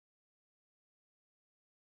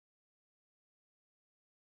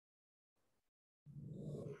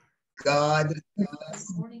God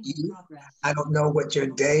bless you. I don't know what your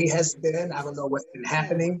day has been. I don't know what's been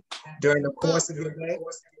happening during the course of your day.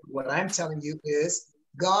 What I'm telling you is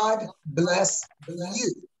God bless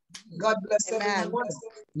you. God bless Amen. everyone.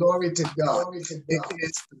 Glory to God. It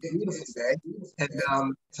is a beautiful day.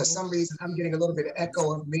 And for some reason, I'm getting a little bit of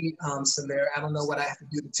echo of me, Samira. I don't know what I have to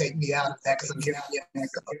do to take me out of that because I'm hearing the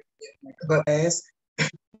echo. But as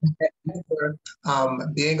for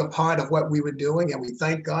being a part of what we were doing, and we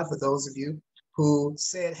thank God for those of you who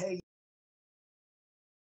said, hey,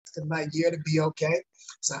 my year to be okay.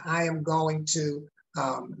 So I am going to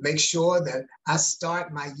make sure that I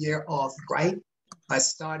start my year off right by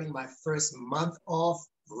starting my first month off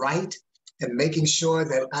right and making sure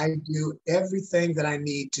that I do everything that I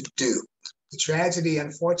need to do. The tragedy,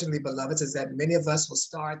 unfortunately, beloveds, is that many of us will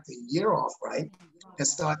start the year off right and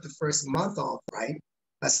start the first month off right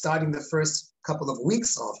by starting the first couple of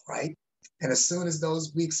weeks off right. And as soon as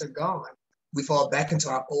those weeks are gone, we fall back into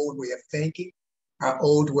our old way of thinking, our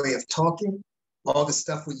old way of talking, all the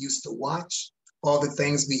stuff we used to watch, all the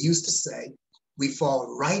things we used to say, we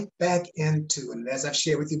fall right back into, and as I've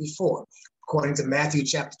shared with you before, according to Matthew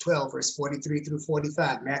chapter 12, verse 43 through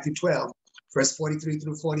 45, Matthew 12, verse 43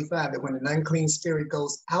 through 45, that when an unclean spirit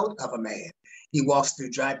goes out of a man, he walks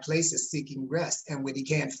through dry places seeking rest. And when he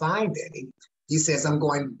can't find any, he says, I'm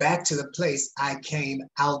going back to the place I came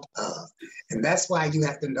out of. And that's why you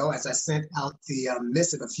have to know, as I sent out the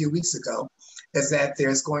missive a few weeks ago, is that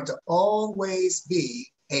there's going to always be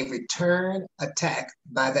a return attack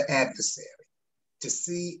by the adversary to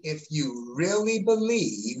see if you really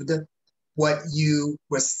believed what you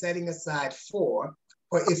were setting aside for,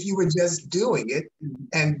 or if you were just doing it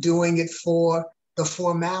and doing it for the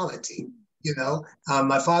formality. You know,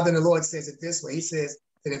 my Father in the Lord says it this way. He says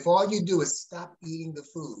that if all you do is stop eating the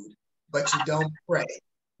food, but you don't pray,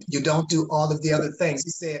 you don't do all of the other things.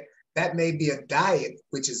 He said that may be a diet,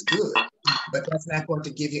 which is good, but that's not going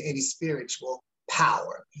to give you any spiritual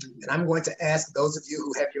power. And I'm going to ask those of you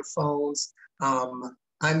who have your phones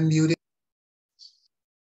unmuted.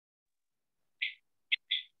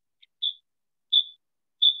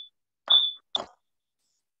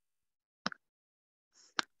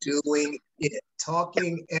 Doing it,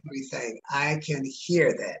 talking everything. I can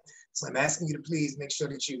hear that. So I'm asking you to please make sure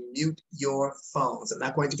that you mute your phones. I'm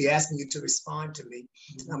not going to be asking you to respond to me.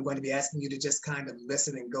 I'm going to be asking you to just kind of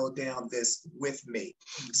listen and go down this with me.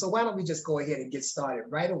 So why don't we just go ahead and get started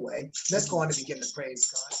right away. Let's go on and begin to praise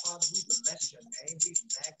God. Father, we bless your name. We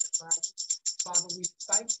magnify you. Father, we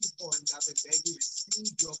thank you for another day. We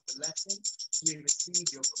receive your blessing. We receive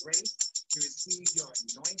your grace. We receive your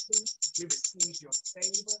anointing. We receive your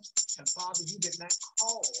favor. And Father, you did not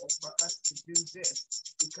call for us to do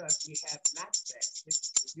this because we have not fasted.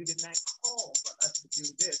 You did not call for us to do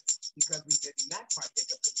this because we did not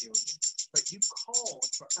partake of communion. But you called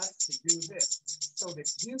for us to do this so that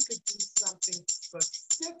you could do something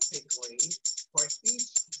specifically for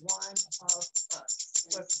each one of us.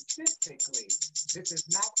 Specifically, this is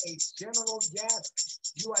not a general gathering.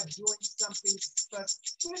 You are doing something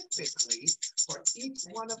specifically for each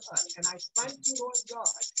one of us. And I thank you, Lord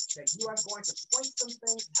God, that you are going to point some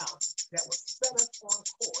things out that will set us on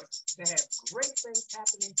course to have great things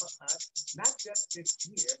happening for us, not just this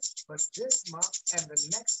year, but this month and the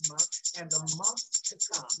next month and the months to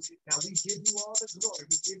come. Now we give you all the glory.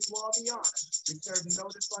 We give you all the honor. We serve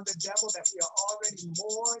notice on the devil that we are already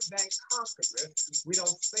more than conquerors. We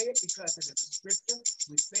don't say it because it is a scripture.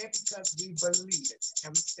 We say it because we believe it.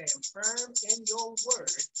 And we stand firm in your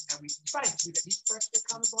word. And we thank you that each person that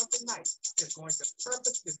comes on tonight is going to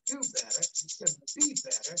purpose to do better, to be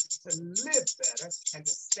better, to live better, and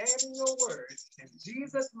to stand in your word. In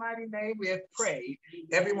Jesus' mighty name we have prayed.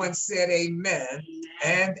 Everyone said amen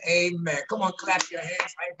and amen. Come on, clap your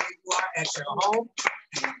hands right where you are at your home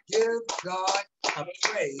and give God a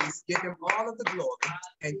praise. Give him all of the glory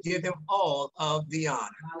and give him all of the honor.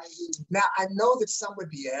 Now, I know that some would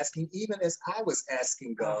be asking, even as I was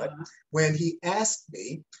asking God, when he asked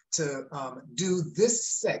me to do this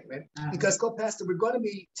segment, because, Pastor, we're going to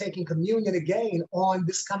be taking communion again on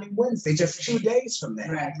this coming Wednesday, just 2 days from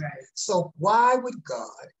now. Right. So why would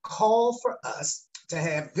God call for us to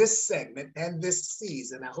have this segment and this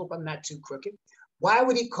season? I hope I'm not too crooked. Why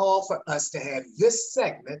would he call for us to have this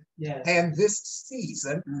segment and this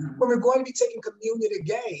season when we're going to be taking communion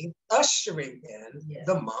again, ushering in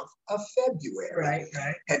the month of February?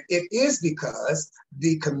 Right. And it is because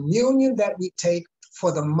the communion that we take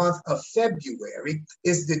for the month of February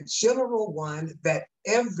is the general one that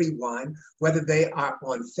everyone, whether they are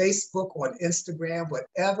on Facebook, on Instagram,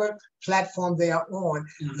 whatever platform they are on,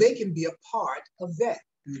 they can be a part of that.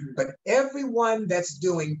 But everyone that's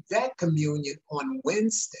doing that communion on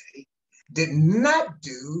Wednesday did not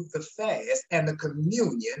do the fast and the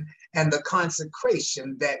communion and the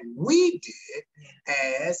consecration that we did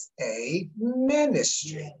as a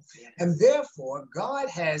ministry. And therefore, God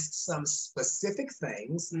has some specific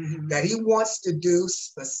things that he wants to do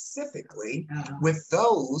specifically with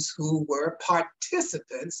those who were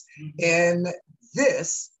participants in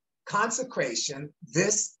this consecration,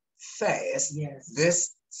 this fast,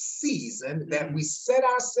 this season that we set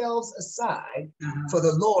ourselves aside for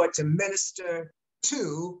the Lord to minister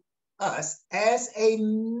to us as a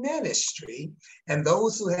ministry. And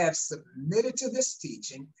those who have submitted to this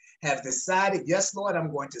teaching have decided, yes, Lord,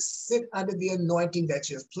 I'm going to sit under the anointing that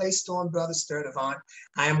you have placed on Brother Sturdivant.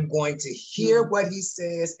 I am going to hear what he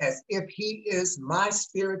says as if he is my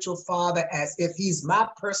spiritual father, as if he's my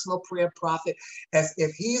personal prayer prophet, as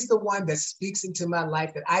if he's the one that speaks into my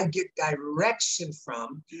life, that I get direction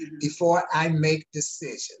from before I make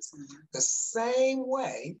decisions. The same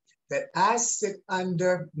way that I sit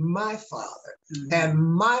under my father and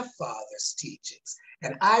my father's teachings,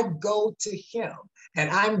 and I go to him, and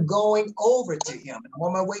I'm going over to him, and I'm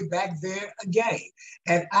on my way back there again,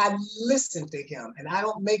 and I listen to him, and I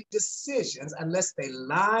don't make decisions unless they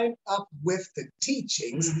line up with the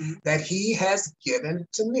teachings that he has given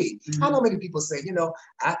to me. I know many people say, you know,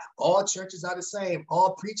 all churches are the same,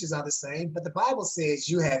 all preachers are the same, but the Bible says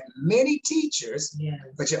you have many teachers,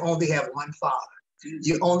 but you only have one father.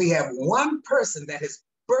 You only have one person that has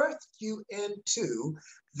birthed you into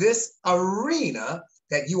this arena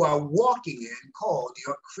that you are walking in called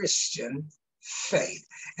your Christian faith.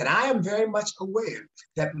 And I am very much aware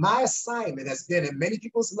that my assignment has been in many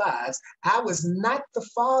people's lives. I was not the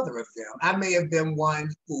father of them. I may have been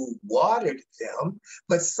one who watered them,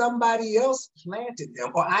 but somebody else planted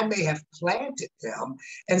them, or I may have planted them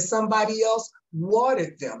and somebody else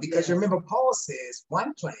watered them. Because remember, Paul says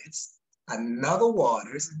one plants, another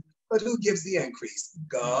waters, but who gives the increase?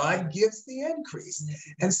 God gives the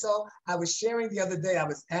increase. And so I was sharing the other day, I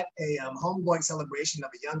was at a homegoing celebration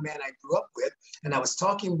of a young man I grew up with, and I was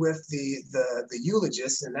talking with the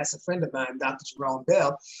eulogist, and that's a friend of mine, Dr. Jerome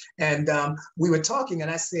Bell, and we were talking,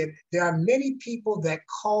 and I said, there are many people that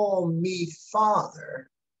call me father,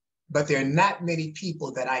 but there are not many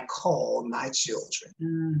people that I call my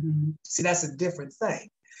children. See, that's a different thing.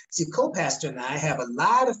 See, co-pastor and I have a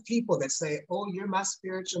lot of people that say, oh, you're my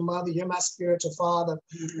spiritual mother, you're my spiritual father.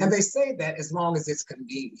 And they say that as long as it's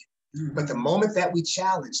convenient. But the moment that we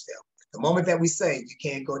challenge them, the moment that we say, you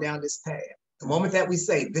can't go down this path, the moment that we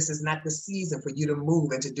say, this is not the season for you to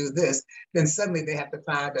move and to do this, then suddenly they have to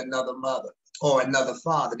find another mother or another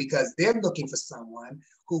father, because they're looking for someone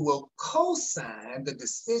who will co-sign the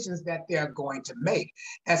decisions that they're going to make,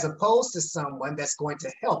 as opposed to someone that's going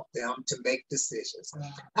to help them to make decisions.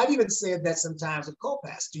 I've even said that sometimes with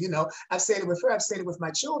co-pastor, you know, I've said it with her, I've said it with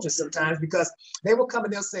my children sometimes, because they will come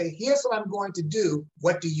and they'll say, here's what I'm going to do.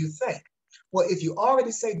 What do you think? Well, if you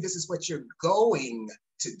already say this is what you're going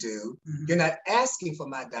to do, you're not asking for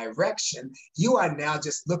my direction. You are now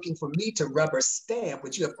just looking for me to rubber stamp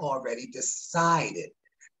what you have already decided.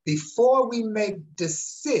 Before we make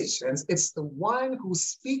decisions, it's the one who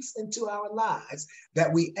speaks into our lives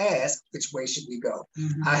that we ask, which way should we go?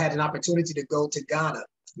 I had an opportunity to go to Ghana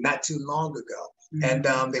not too long ago. And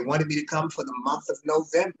they wanted me to come for the month of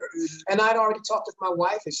November. And I'd already talked with my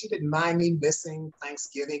wife, and she didn't mind me missing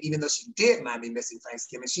Thanksgiving, even though she did mind me missing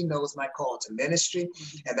Thanksgiving. She knows my call to ministry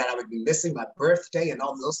and that I would be missing my birthday and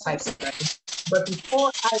all those types of things. But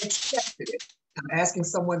before I accepted it, I'm asking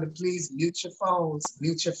someone to please mute your phones,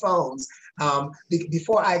 mute your phones.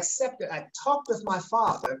 Before I accepted, I talked with my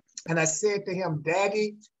father and I said to him,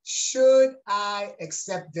 Daddy, should I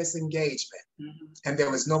accept this engagement? And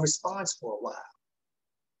there was no response for a while.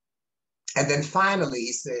 And then finally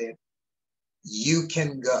he said, you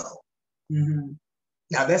can go.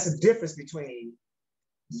 Now that's the difference between,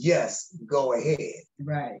 yes, go ahead.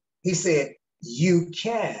 Right. He said, you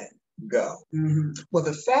can go. Well,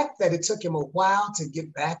 the fact that it took him a while to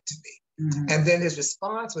get back to me, and then his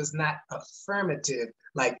response was not affirmative,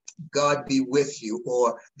 like God be with you,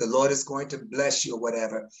 or the Lord is going to bless you, or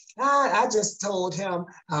whatever. I just told him,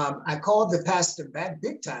 I called the pastor back,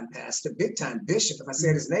 big time bishop. If I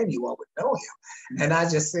said his name, you all would know him. And I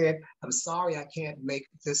just said, I'm sorry, I can't make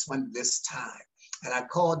this one this time. And I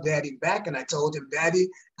called Daddy back and I told him, Daddy,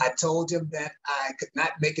 I told him that I could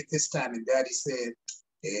not make it this time. And Daddy said,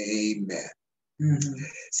 amen.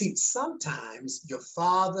 See, sometimes your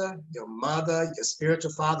father, your mother, your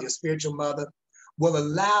spiritual father, your spiritual mother will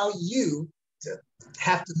allow you to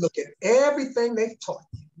have to look at everything they've taught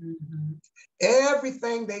you,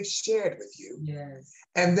 Everything they've shared with you. Yes.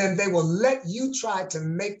 And then they will let you try to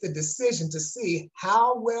make the decision to see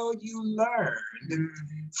how well you learned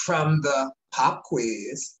from the pop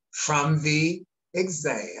quiz, from the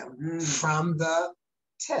exam, from the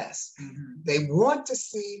test. They want to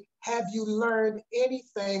see, have you learned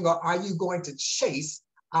anything, or are you going to chase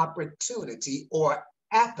opportunity or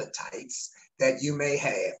appetites that you may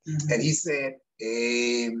have? And he said,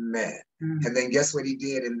 amen. And then guess what he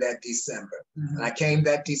did in that December? When I came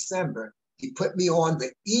that December, he put me on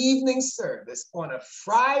the evening service on a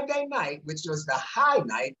Friday night, which was the high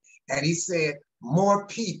night. And he said, more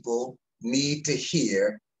people need to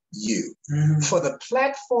hear you. For the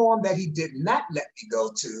platform that he did not let me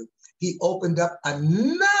go to, he opened up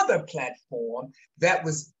another platform that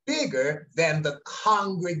was bigger than the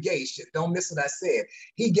congregation. Don't miss what I said.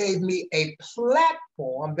 He gave me a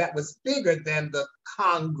platform that was bigger than the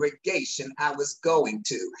congregation I was going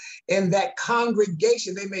to. In that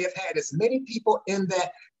congregation, they may have had as many people in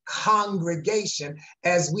that congregation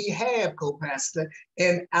as we have, co-pastor,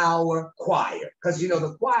 in our choir. Because, you know,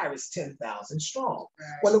 the choir is 10,000 strong. Right.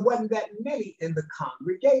 Well, it wasn't that many in the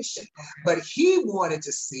congregation. Okay. But he wanted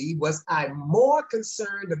to see, was I more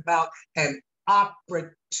concerned about an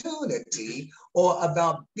opportunity or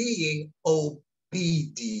about being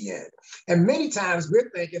obedient? And many times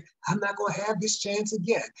we're thinking, I'm not going to have this chance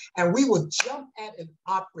again. And we will jump at an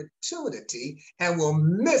opportunity and we'll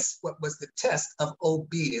miss what was the test of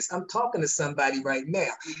obedience. I'm talking to somebody right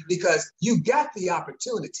now because you got the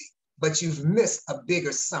opportunity, but you've missed a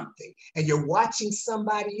bigger something. And you're watching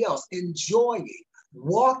somebody else enjoying,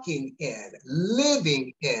 walking in,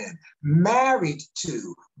 living in, married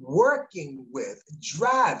to, working with,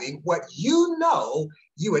 driving what you know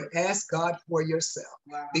you would ask God for yourself.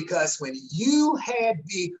 Wow. Because when you had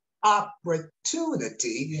the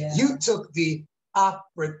opportunity, you took the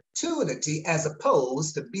opportunity as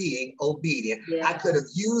opposed to being obedient. I could have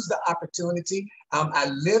used the opportunity. I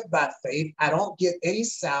live by faith. I don't get any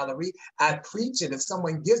salary. I preach it. If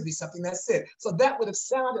someone gives me something, that's it. So that would have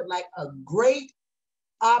sounded like a great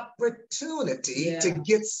opportunity to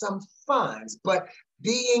get some funds, but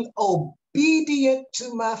being obedient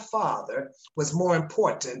to my Father was more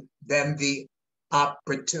important than the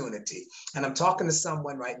opportunity. And I'm talking to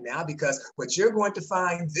someone right now because what you're going to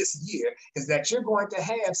find this year is that you're going to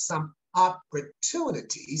have some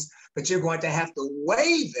opportunities, but you're going to have to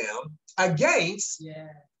weigh them against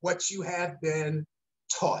what you have been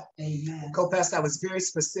taught. Amen. Co-pastor, I was very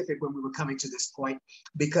specific when we were coming to this point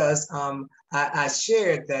because I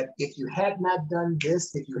shared that if you had not done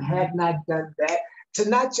this, if you had not done that, to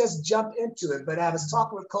not just jump into it. But I was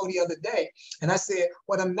talking with Cody the other day, and I said,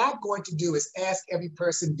 what I'm not going to do is ask every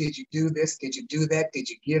person, did you do this? Did you do that? Did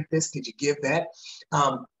you give this? Did you give that?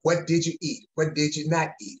 What did you eat? What did you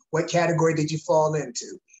not eat? What category did you fall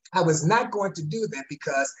into? I was not going to do that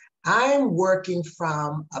because I'm working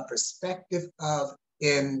from a perspective of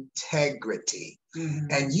integrity.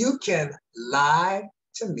 And you can lie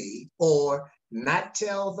to me or not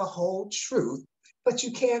tell the whole truth, but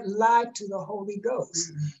you can't lie to the Holy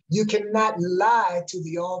Ghost. You cannot lie to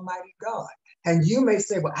the Almighty God. And you may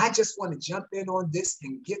say, well, I just want to jump in on this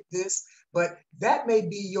and get this, but that may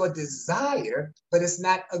be your desire, but it's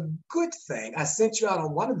not a good thing. I sent you out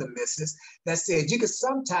on one of the misses that said you could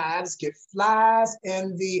sometimes get flies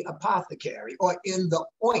in the apothecary or in the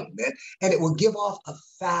ointment, and it will give off a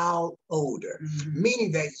foul odor,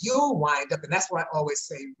 meaning that you'll wind up, and that's why I always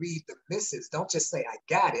say, read the misses. Don't just say, I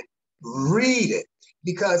got it. Read it,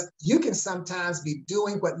 because you can sometimes be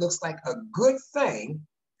doing what looks like a good thing,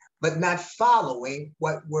 but not following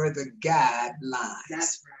what were the guidelines.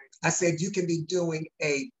 That's right. I said you can be doing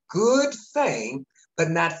a good thing, but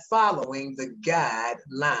not following the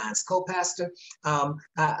guidelines. Co-pastor, I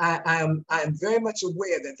am very much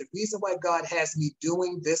aware that the reason why God has me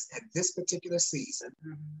doing this at this particular season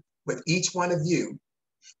with each one of you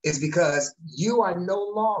is because you are no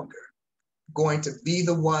longer going to be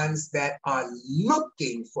the ones that are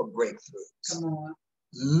looking for breakthroughs. Come on.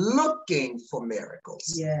 Looking for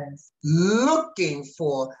miracles. Yes. Looking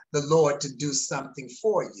for the Lord to do something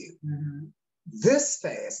for you. This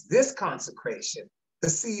fast, this consecration, the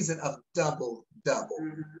season of double.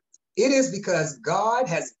 It is because God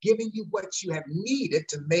has given you what you have needed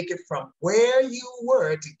to make it from where you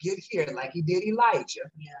were to get here, like he did Elijah.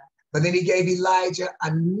 Yeah. But then he gave Elijah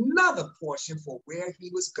another portion for where he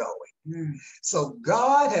was going. So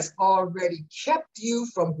God has already kept you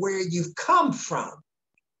from where you've come from.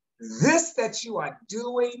 This that you are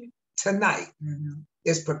doing tonight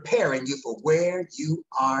is preparing you for where you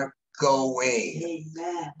are going.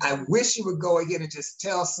 Amen. I wish you would go ahead and just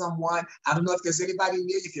tell someone. I don't know if there's anybody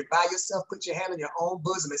near you. If you're by yourself, put your hand on your own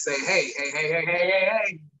bosom and say, hey, hey, hey, hey, hey, hey,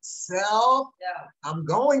 hey, self, Yeah. I'm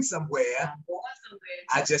going somewhere. I'm going somewhere.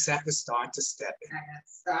 I just have to start to step it. I got to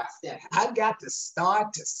start stepping. I got to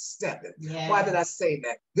start to step it. Yeah. Why did I say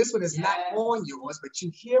that? This one is not on yours, but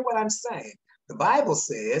you hear what I'm saying. The Bible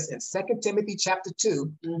says in 2 Timothy chapter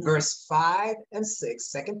 2, verse 5 and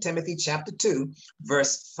 6, 2 Timothy chapter 2,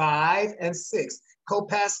 verse 5 and 6.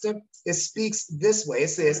 Co-pastor, it speaks this way. It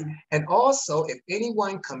says, and also if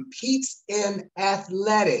anyone competes in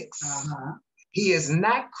athletics, he is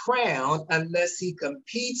not crowned unless he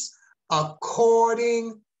competes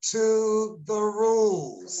according to the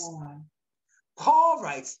rules. Paul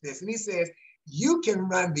writes this, and he says, you can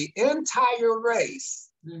run the entire race,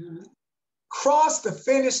 cross the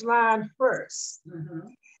finish line first,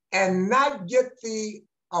 and not get the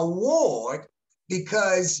award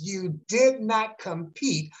because you did not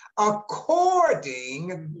compete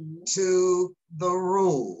according to the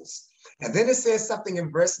rules. And then it says something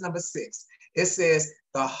in verse number 6. It says,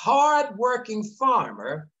 the hardworking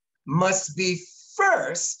farmer must be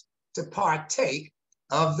first to partake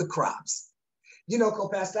of the crops. You know,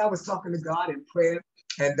 co-pastor, I was talking to God in prayer,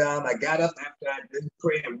 and I got up after I did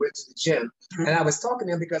pray and went to the gym, and I was talking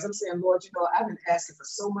to him because I'm saying, Lord, you know, I've been asking for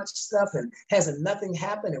so much stuff and hasn't nothing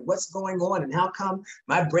happened, and what's going on, and how come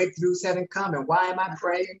my breakthroughs haven't come, and why am I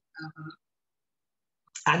praying?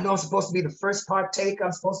 I know I'm supposed to be the first partaker.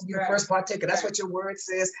 I'm supposed to be the first partaker. That's what your word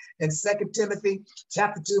says in 2 Timothy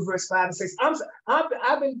chapter 2, verse 5 and 6.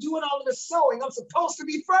 I've been doing all of the sowing. I'm supposed to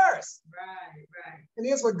be first. Right. And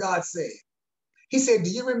here's what God said. He said,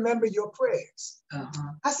 do you remember your prayers?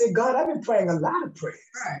 I said, God, I've been praying a lot of prayers.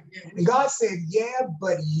 Right. Yeah. And God said, yeah,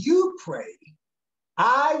 but you pray,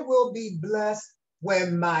 I will be blessed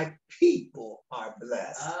when my people are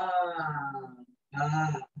blessed.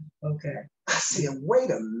 Okay. I said,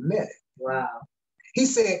 wait a minute. Wow. He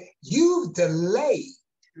said, you've delayed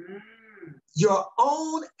your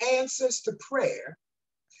own answers to prayer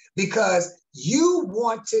because you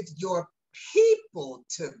wanted your people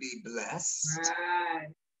to be blessed. Right.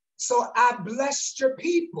 So I blessed your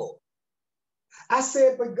people. I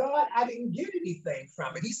said, but God, I didn't get anything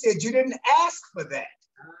from it. He said, you didn't ask for that.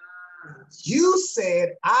 You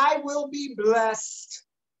said, I will be blessed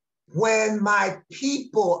when my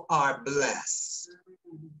people are blessed.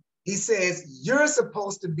 He says, you're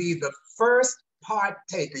supposed to be the first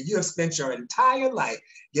partaker. You have spent your entire life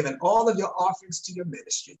giving all of your offerings to your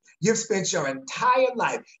ministry. You've spent your entire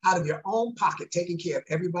life out of your own pocket taking care of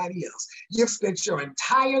everybody else. You've spent your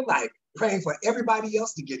entire life praying for everybody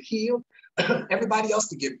else to get healed, everybody else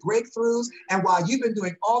to get breakthroughs. And while you've been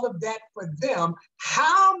doing all of that for them,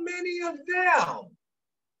 how many of them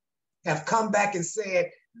have come back and said,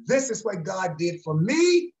 this is what God did for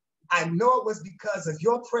me. I know it was because of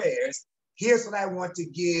your prayers. Here's what I want to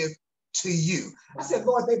give to you. I said,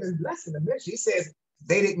 Lord, they've been blessing the ministry. He says,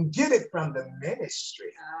 they didn't get it from the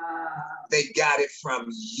ministry. They got it from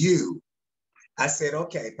you. I said,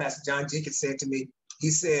 okay. Pastor John Jenkins said to me, he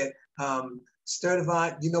said,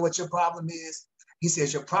 Sturdivant, you know what your problem is? He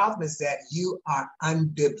says, your problem is that you are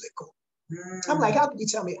unbiblical. I'm like, how can you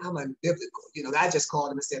tell me I'm unbiblical? You know, I just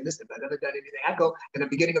called him and said, listen, I've never done anything. I go in the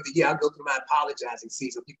beginning of the year, I'll go through my apologizing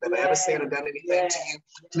season. People, have I ever said or done anything to you?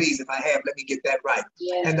 Please, if I have, let me get that right.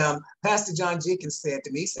 And Pastor John Jenkins said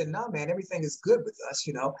to me, he said, no, man, everything is good with us,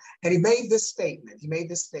 you know. And he made this statement.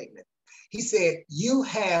 He said, you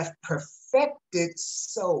have perfected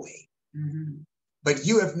sowing, but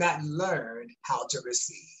you have not learned how to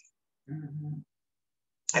receive.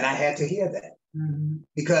 And I had to hear that.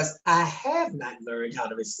 Because I have not learned how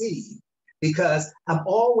to receive, because I'm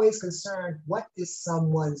always concerned, what is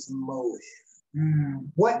someone's motive?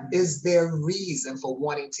 What is their reason for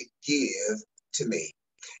wanting to give to me?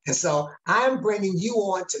 And so I'm bringing you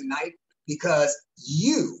on tonight because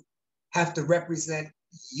you have to represent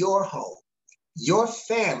your home. Your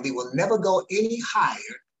family will never go any higher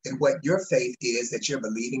than what your faith is that you're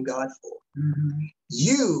believing God for.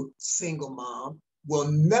 You, single mom,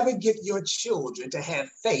 will never get your children to have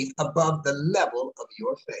faith above the level of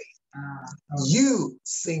your faith. You,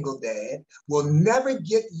 single dad, will never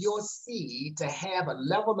get your seed to have a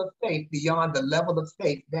level of faith beyond the level of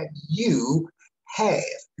faith that you have.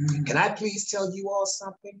 Can I please tell you all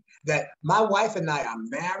something? That my wife and I are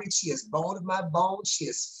married. She is bone of my bone. She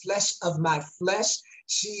is flesh of my flesh.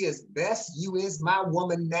 She is Bess. You is my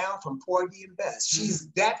woman now from Porgy and Bess. She's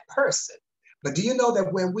that person. But do you know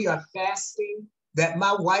that when we are fasting, that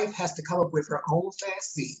my wife has to come up with her own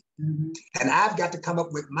fast seed. And I've got to come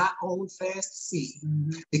up with my own fast seed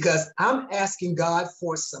because I'm asking God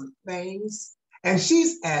for some things and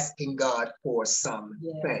she's asking God for some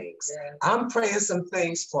things. I'm praying some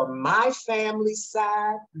things for my family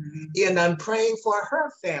side and I'm praying for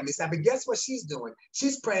her family side. But guess what she's doing?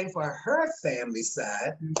 She's praying for her family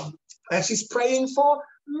side and she's praying for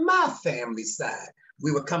my family side.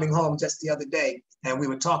 We were coming home just the other day and we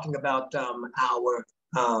were talking about our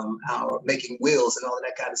making wills and all of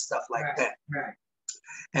that kind of stuff like that. Right.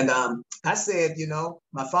 And I said, you know,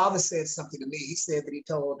 my father said something to me. He said that he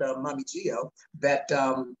told Mommy Gio that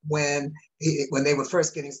when they were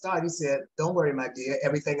first getting started, he said, "Don't worry, my dear,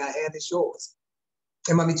 everything I have is yours."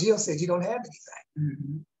 And Mommy Gio said, "You don't have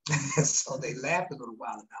anything." And so they laughed a little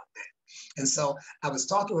while about that. And so I was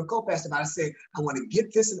talking with co-pastor about it. I said, I want to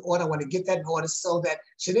get this in order. I want to get that in order so that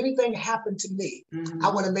should anything happen to me, I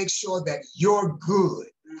want to make sure that you're good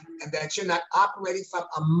and that you're not operating from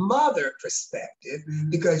a mother perspective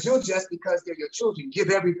because because they're your children, give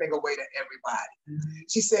everything away to everybody.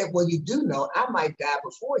 She said, well, you do know I might die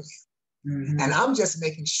before you. And I'm just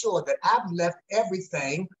making sure that I've left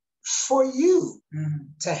everything for you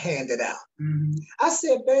to hand it out. I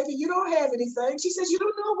said, baby, you don't have anything. She says, you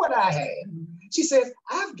don't know what I have. She says,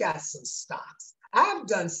 I've got some stocks. I've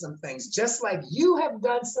done some things just like you have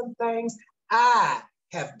done some things. I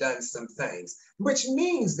have done some things, which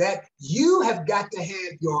means that you have got to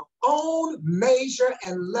have your own measure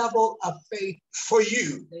and level of faith for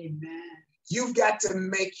you. Amen. You've got to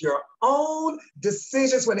make your own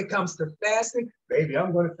decisions when it comes to fasting. Baby,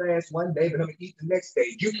 I'm going to fast one day, but I'm going to eat the next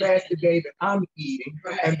day. You fast the day that I'm eating,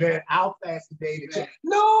 and then I'll fast the day that you...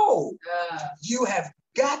 No! You have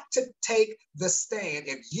got to take the stand.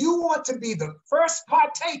 If you want to be the first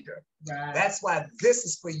partaker, that's why this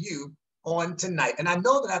is for you on tonight. And I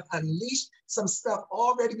know that I've unleashed some stuff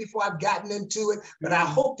already before I've gotten into it, but I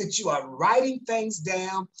hope that you are writing things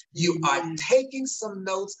down. You are taking some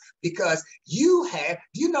notes because you have,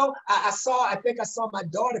 you know, I think I saw my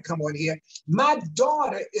daughter come on here. My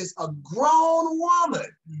daughter is a grown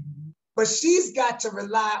woman, but she's got to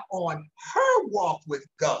rely on her walk with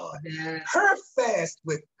God, her fast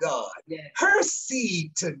with God, her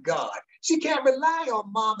seed to God. She can't rely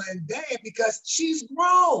on mama and dad because she's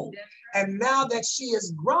grown. And now that she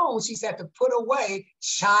is grown, she's had to put away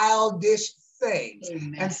childish things.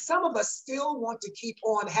 And some of us still want to keep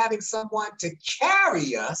on having someone to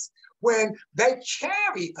carry us when they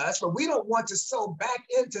carry us, but we don't want to sow back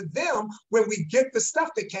into them when we get the stuff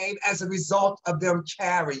that came as a result of them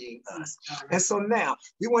carrying us. And so now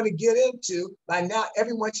we want to get into, by now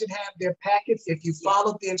everyone should have their packets. If you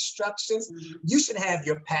followed the instructions, you should have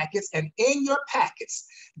your packets. And in your packets,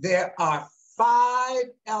 there are 5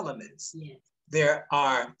 elements. There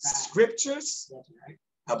are scriptures,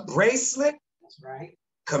 a bracelet,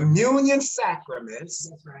 communion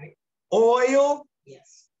sacraments, oil,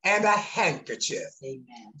 and a handkerchief.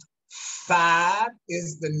 5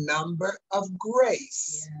 is the number of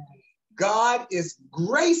grace. God is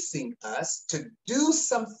gracing us to do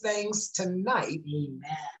some things tonight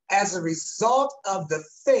as a result of the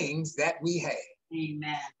things that we have.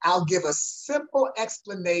 I'll give a simple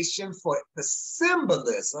explanation for the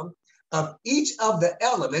symbolism of each of the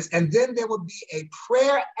elements, and then there will be a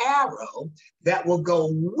prayer arrow that will go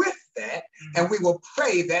with that, and we will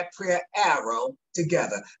pray that prayer arrow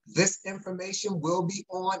together. This information will be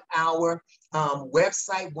on our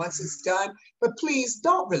website once it's done, but please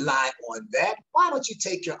don't rely on that. Why don't you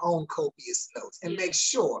take your own copious notes and make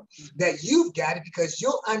sure that you've got it, because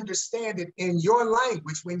you'll understand it in your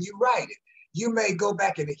language when you write it. You may go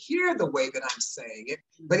back and hear the way that I'm saying it,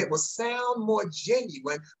 but it will sound more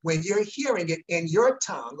genuine when you're hearing it in your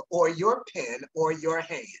tongue or your pen or your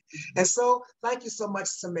hand. And so, thank you so much,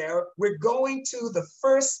 Samara. We're going to the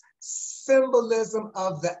first symbolism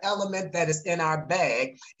of the element that is in our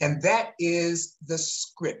bag, and that is the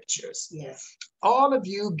scriptures. All of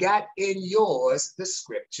you got in yours the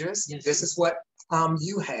scriptures. This is what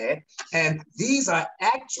you had. And these are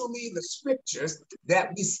actually the scriptures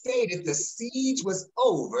that we stated the siege was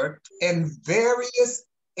over in various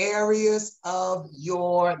areas of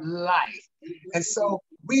your life. And so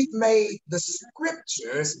we've made the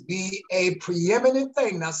scriptures be a preeminent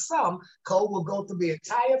thing. Now, some, Cole, will go through the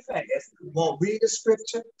entire fast, won't read the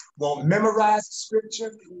scripture, won't memorize the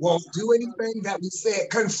scripture, won't do anything that we said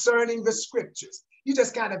concerning the scriptures. You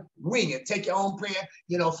just kind of wing it, take your own prayer.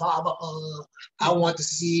 You know, Father, I want the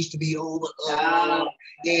siege to be over.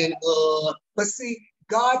 But see,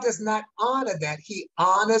 God does not honor that. He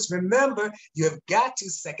honors, remember, you have got to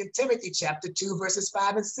 2 Timothy chapter 2, verses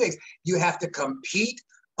 5 and 6. You have to compete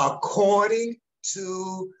according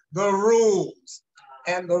to the rules.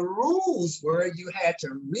 And the rules were you had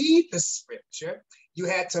to read the scripture, you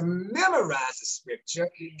had to memorize the scripture,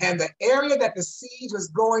 and the area that the siege was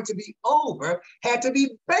going to be over had to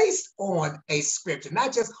be based on a scripture.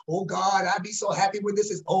 Not just, oh God, I'd be so happy when this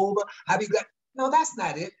is over. I'd be glad. No, that's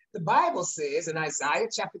not it. The Bible says in Isaiah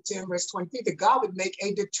chapter 10, verse 23, that God would make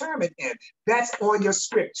a determined end. That's on your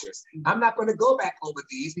scriptures. I'm not going to go back over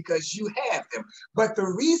these because you have them. But the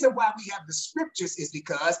reason why we have the scriptures is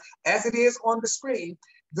because, as it is on the screen,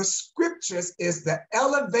 the scriptures is the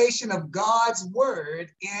elevation of God's word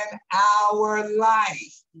in our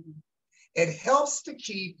life. It helps to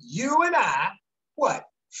keep you and I, what?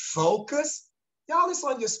 Focused. Y'all, it's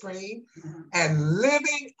on your screen. And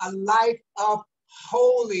living a life of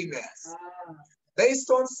holiness. Based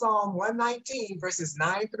on Psalm 119, verses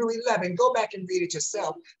 9 through 11. Go back and read it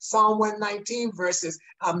yourself. Psalm 119, verses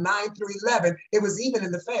 9 through 11. It was even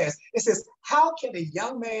in the fast. It says, how can a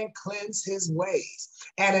young man cleanse his ways,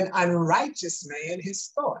 and an unrighteous man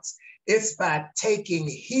his thoughts? It's by taking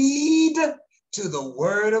heed to the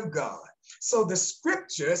word of God. So the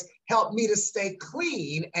scriptures help me to stay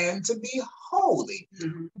clean and to be holy.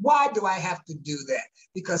 Why do I have to do that?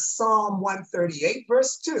 Because Psalm 138,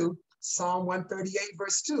 verse 2, Psalm 138,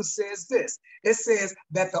 verse 2 says this. It says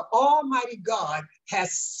that the Almighty God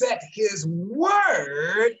has set his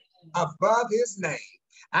word above his name.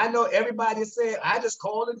 I know everybody said, I just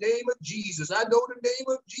call the name of Jesus. I know the name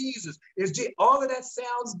of Jesus. All of that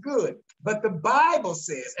sounds good. But the Bible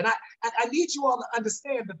says, and I need you all to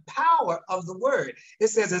understand the power of the word. It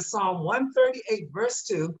says in Psalm 138, verse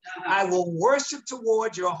 2, I will worship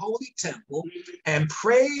toward your holy temple and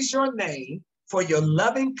praise your name for your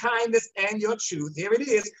loving kindness and your truth. Here it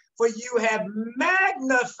is. For you have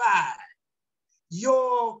magnified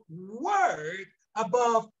your word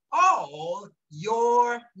above all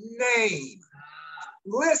your name.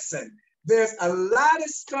 Listen, there's a lot of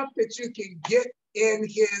stuff that you can get in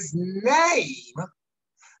his name,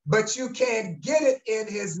 but you can't get it in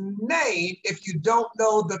his name if you don't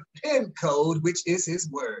know the PIN code, which is his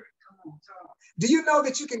word. Do you know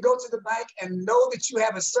that you can go to the bank and know that you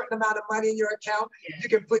have a certain amount of money in your account? You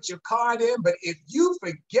can put your card in, but if you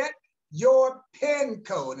forget your PIN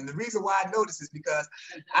code, and the reason why I know this is because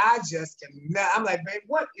I just cannot, I'm like, babe,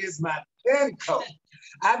 what is my PIN code?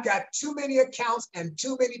 I've got too many accounts and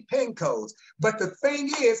too many PIN codes. But the thing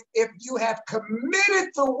is, if you have committed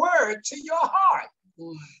the word to your heart,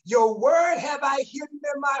 your word have I hidden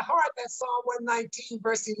in my heart, that Psalm 119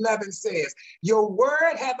 verse 11 says, your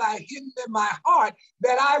word have I hidden in my heart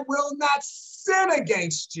that I will not sin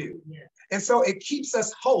against you. And so it keeps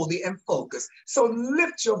us holy and focused. So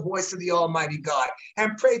lift your voice to the Almighty God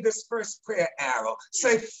and pray this first prayer arrow.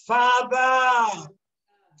 Say, Father,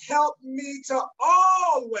 help me to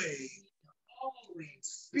always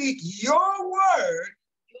speak your word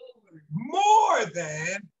more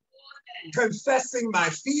than confessing my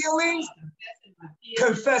feelings,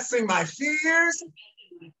 confessing my fears,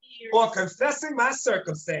 or confessing my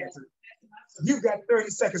circumstances. You've got 30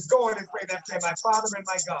 seconds. Go on and pray that prayer. My Father and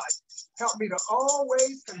my God, help me to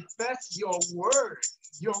always confess your word.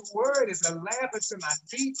 Your word is a lamp unto my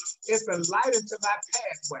feet. It's a light unto my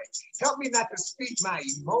pathway. Help me not to speak my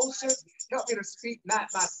emotions. Help me to speak not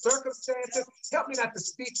my circumstances. Help me not to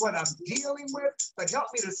speak what I'm dealing with, but help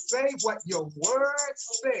me to say what your word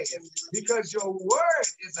says, because your word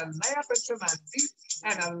is a lamp unto my feet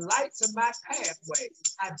and a light to my pathway.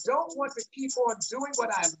 I don't want to keep on doing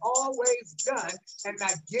what I've always done and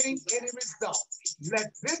not getting any results.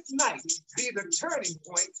 Let this night be the turning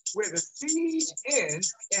point where the siege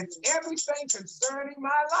ends in everything concerning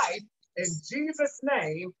my life. In Jesus'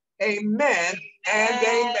 name, amen and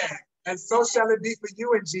amen. And so shall it be for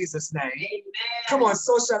you in Jesus' name. Amen. Come on,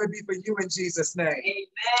 so shall it be for you in Jesus' name.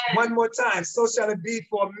 Amen. One more time, so shall it be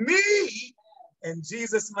for me in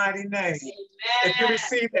Jesus' mighty name. Amen. If you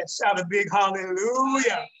receive that, shout a big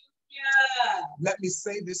hallelujah. Let me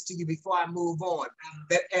say this to you before I move on,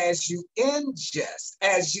 that as you ingest,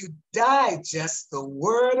 as you digest the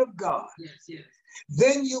word of God,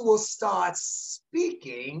 then you will start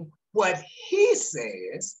speaking what he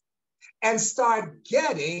says and start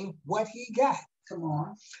getting what he got. Come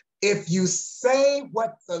on. If you say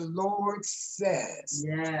what the Lord says,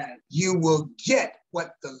 you will get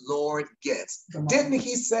what the Lord gets. Didn't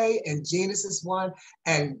he say in Genesis 1,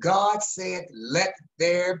 and God said, let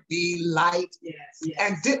there be light?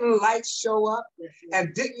 And didn't light show up?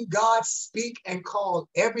 And didn't God speak and call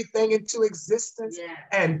everything into existence?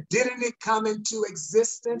 And didn't it come into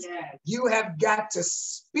existence? You have got to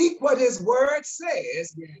speak what his word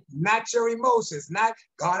says, not your emotions. Not,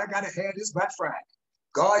 God, I got to have this by Friday.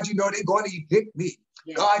 God, you know they're going to evict me.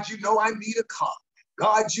 Yes. God, you know I need a car.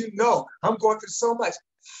 God, you know I'm going through so much.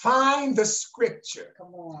 Find the scripture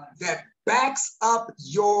Come on. that backs up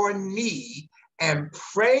your need and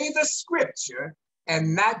pray the scripture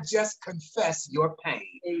and not just confess your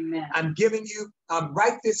pain. Amen. I'm giving you,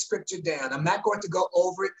 write this scripture down. I'm not going to go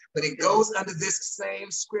over it, but it goes under this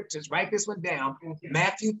same scriptures. Write this one down. Okay.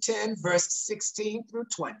 Matthew 10, verse 16 through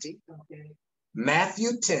 20. Okay.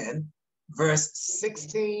 Matthew 10, verse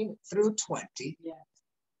 16 through 20. Yeah.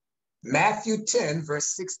 Matthew 10,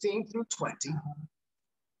 verse 16 through 20. Uh-huh.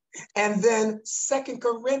 And then 2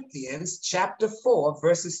 Corinthians chapter 4,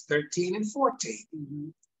 verses 13 and 14. Mm-hmm.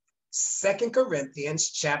 2 Corinthians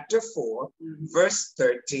chapter 4, Mm-hmm. verse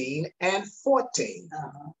 13 and 14.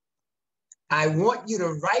 Uh-huh. I want you to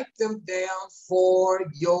write them down for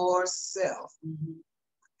yourself. Mm-hmm.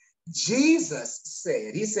 Jesus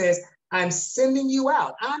said, he says, I'm sending you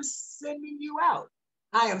out. I'm sending you out.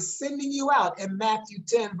 I am sending you out in Matthew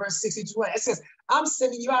 10, verse 62. It says, I'm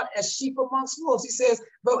sending you out as sheep amongst wolves. He says,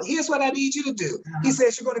 but here's what I need you to do. He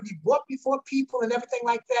says, you're going to be brought before people and everything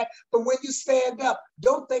like that. But when you stand up,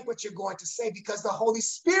 don't think what you're going to say, because the Holy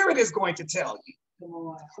Spirit is going to tell you Come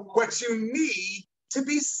on. Come on. what you need to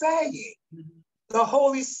be saying. Mm-hmm. The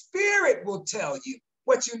Holy Spirit will tell you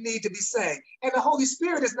what you need to be saying. And the Holy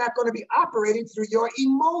Spirit is not going to be operating through your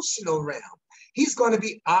emotional realm. He's going to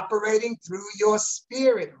be operating through your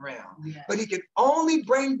spirit realm. Yeah. But he can only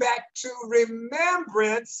bring back to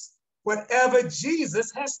remembrance whatever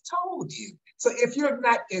Jesus has told you. So if you're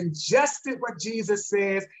not ingested what Jesus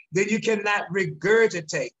says, then you cannot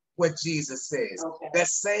regurgitate what Jesus says. Okay.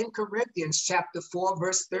 That's same Corinthians chapter 4,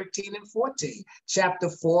 verse 13 and 14. Chapter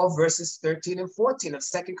 4, verses 13 and 14 of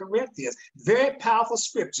 2 Corinthians. Very powerful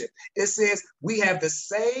scripture. It says, we have the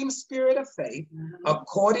same spirit of faith, Mm-hmm.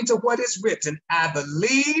 according to what is written. I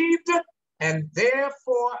believed, and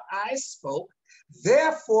therefore I spoke.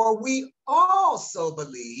 Therefore we also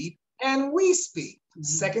believe, and we speak.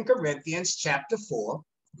 Mm-hmm. 2 Corinthians chapter 4,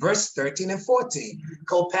 verse 13 and 14. Mm-hmm.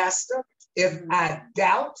 Co-pastor, if Mhm. I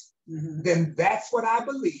doubt, Mm-hmm. then that's what I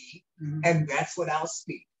believe, Mm-hmm. and that's what I'll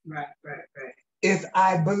speak. Right. If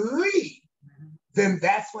I believe, Mm-hmm. then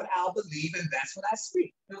that's what I'll believe, and that's what I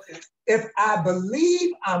speak. Okay. If I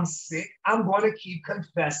believe I'm sick, I'm going to keep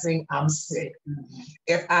confessing I'm sick. Mm-hmm.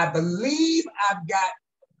 If I believe I've got,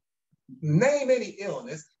 name any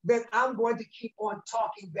illness, then I'm going to keep on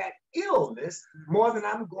talking that illness more than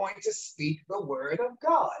I'm going to speak the word of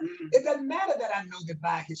God. Mm-hmm. It doesn't matter that I know that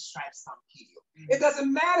by his stripes I'm healed. It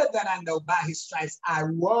doesn't matter that I know by his stripes I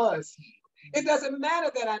was healed. It doesn't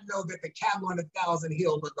matter that I know that the cattle on 1,000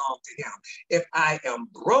 hills belong to him. If I am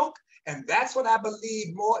broke, and that's what I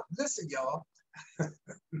believe more, listen, y'all,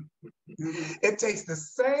 Mm-hmm. it takes the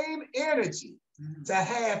same energy Mm-hmm. to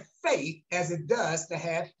have faith as it does to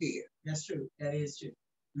have fear. That's true. That is true.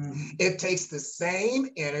 Mm-hmm. It takes the same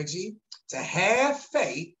energy to have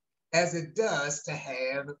faith as it does to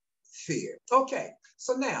have fear. Okay,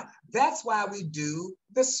 so now that's why we do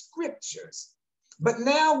the scriptures. But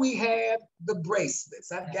now we have the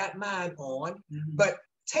bracelets. I've got mine on, Mm-hmm. but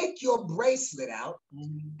take your bracelet out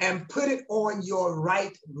Mm-hmm. and put it on your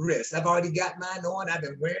right wrist. I've already got mine on. I've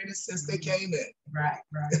been wearing it since they came in. Right.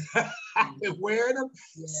 I've been wearing them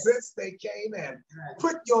Yes. since they came in. Right.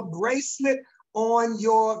 Put your bracelet on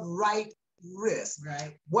your right wrist.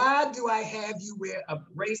 Right. Why do I have you wear a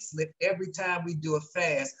bracelet every time we do a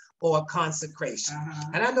fast or a consecration?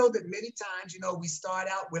 Uh-huh. And I know that many times, we start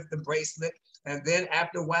out with the bracelet, and then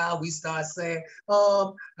after a while we start saying,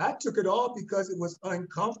 I took it off because it was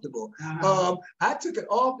uncomfortable. Uh-huh. I took it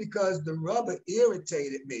off because the rubber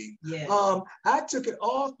irritated me. Yes. I took it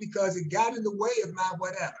off because it got in the way of my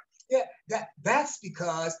whatever. Yeah, that's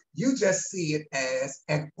because you just see it as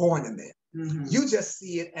an ornament. Mm-hmm. You just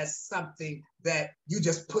see it as something that you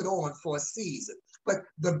just put on for a season. But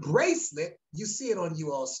the bracelet, you see it on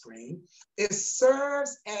you all screen, it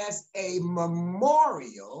serves as a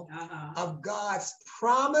memorial Uh-huh. of God's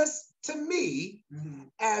promise to me, Mm-hmm.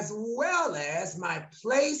 as well as my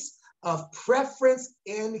place of preference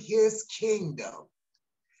in his kingdom.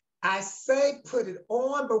 I say put it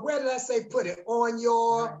on, but where did I say put it? On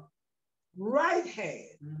your right hand.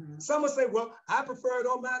 Mm-hmm. Some will say, well, I prefer it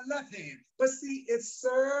on my left hand. But see, it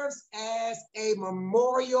serves as a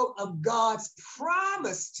memorial of God's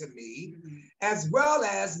promise to me, Mm-hmm. as well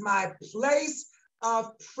as my place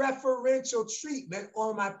of preferential treatment,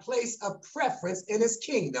 or my place of preference in his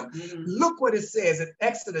kingdom. Mm-hmm. Look what it says in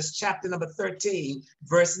Exodus chapter number 13,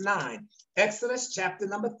 verse 9. Exodus chapter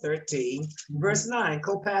number 13, verse 9.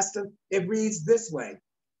 Co-pastor, it reads this way.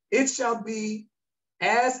 It shall be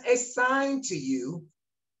as a sign to you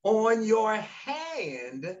on your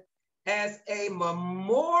hand as a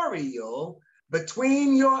memorial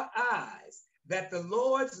between your eyes, that the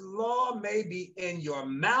Lord's law may be in your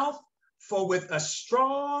mouth. For with a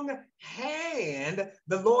strong hand,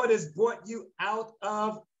 the Lord has brought you out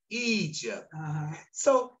of Egypt.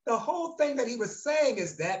 So the whole thing that he was saying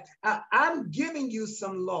is that I'm giving you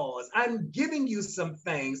some laws. I'm giving you some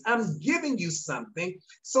things. I'm giving you something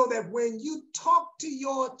so that when you talk to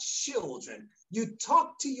your children, you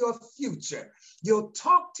talk to your future, you'll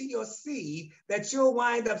talk to your seed, that you'll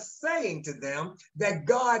wind up saying to them that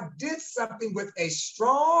God did something with a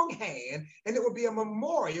strong hand, and it will be a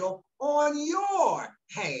memorial on your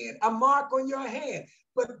hand, a mark on your hand.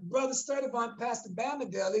 But Brother Sturdivant, Pastor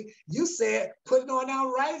Bamidele, you said put it on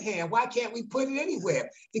our right hand. Why can't we put it anywhere?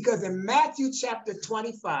 Because in Matthew chapter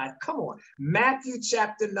 25, come on, Matthew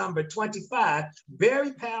chapter number 25,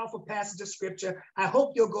 very powerful passage of scripture. I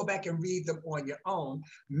hope you'll go back and read them on your own.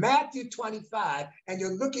 Matthew 25, and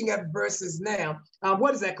you're looking at verses now.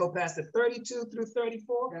 What does that go, Pastor? 32 through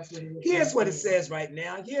 34? Here's what it says right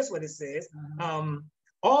now. Here's what it says.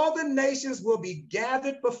 All the nations will be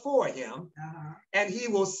gathered before him, and he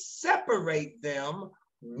will separate them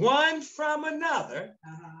one from another,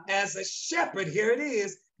 as a shepherd, here it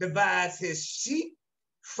is, divides his sheep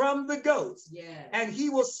from the goats. And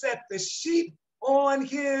he will set the sheep on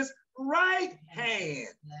his right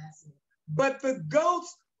hand, but the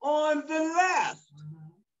goats on the left.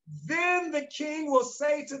 Then the king will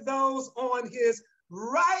say to those on his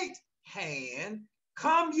right hand,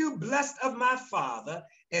 come, you blessed of my Father,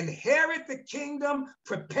 inherit the kingdom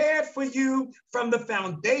prepared for you from the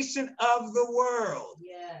foundation of the world.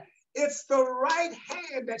 It's the right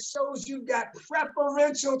hand that shows you got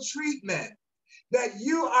preferential treatment, that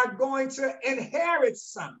you are going to inherit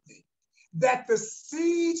something, that the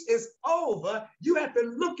siege is over. You have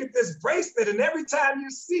to look at this bracelet, and every time you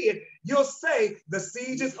see it, you'll say, the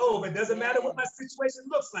siege is over. It doesn't matter what my situation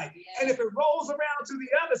looks like. And if it rolls around to the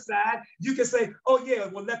other side, you can say, oh yeah,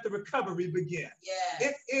 well, let the recovery begin.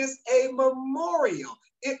 It is a memorial.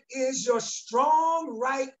 It is your strong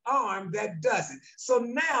right arm that does it. So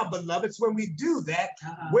now, beloveds, when we do that,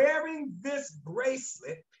 wearing this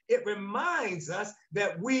bracelet, it reminds us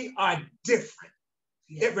that we are different.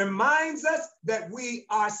 It reminds us that we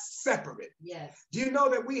are separate. Do you know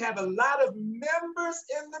that we have a lot of members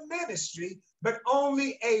in the ministry, but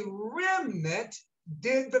only a remnant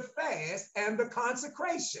did the fast and the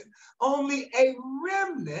consecration? Only a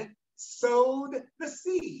remnant sowed the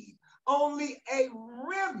seed. Only a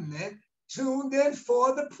remnant tuned in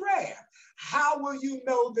for the prayer. How will you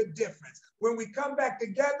know the difference? When we come back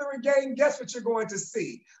together again, guess what you're going to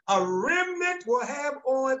see? A remnant will have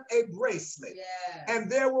on a bracelet, and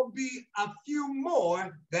there will be a few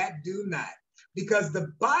more that do not. Because the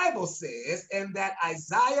Bible says in that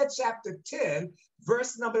Isaiah chapter 10,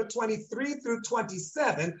 verse number 23 through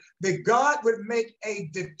 27, that God would make a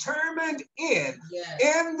determined end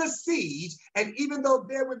in the siege. And even though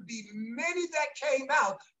there would be many that came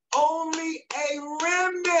out, only a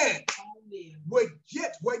remnant would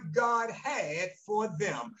get what God had for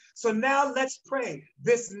them. So now let's pray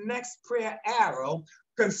this next prayer arrow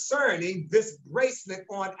concerning this bracelet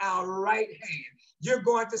on our right hand. You're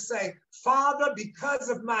going to say, Father, because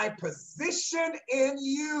of my position in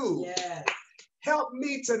you, help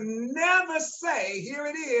me to never say, here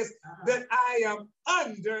it is, that I am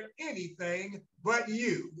under anything but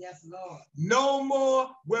you. Lord. No more,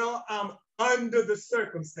 well, I'm under the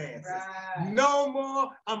circumstances. No more,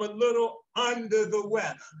 I'm a little under the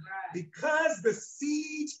weather. Because the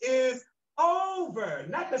siege is over.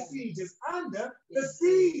 Not the siege is under, the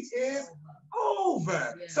siege is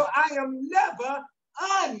over. So I am never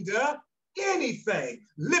under anything.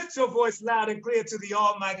 Lift your voice loud and clear to the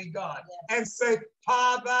Almighty God and say,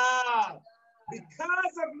 Father,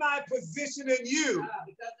 because of my position in you,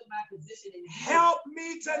 help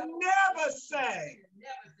me to never say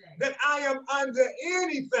that I am under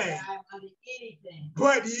anything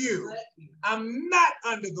but you. I'm not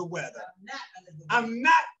under the weather. I'm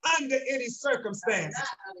not under any circumstances.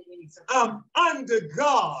 I'm under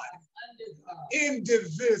God,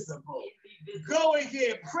 indivisible. Go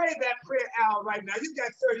ahead, pray that prayer out right now. You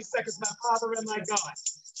got 30 seconds, my Father and my God.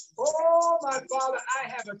 Oh, my Father, I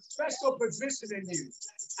have a special position in you.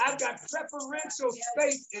 I've got preferential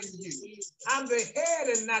space in you. I'm the head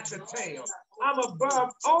and not the tail. I'm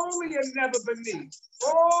above only and never beneath.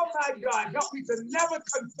 Oh my God, help me to never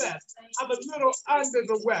confess I'm a little under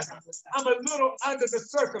the weather. I'm a little under the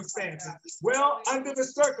circumstances. Well, under the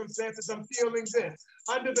circumstances, I'm feeling this.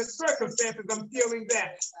 Under the circumstances, I'm feeling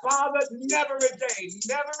that. Father, never a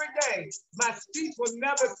day. My speech will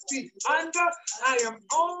never speak under. I am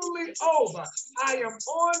only over. I am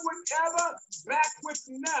onward ever, backwards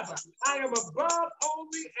never. I am above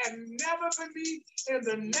only and never beneath. In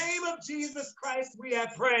the name of Jesus Christ, we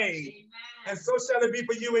have prayed. Amen. And so shall it be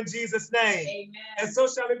for you in Jesus' name. Amen. And so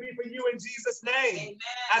shall it be for you in Jesus' name. Amen.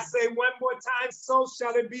 I say one more time, so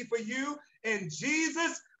shall it be for you in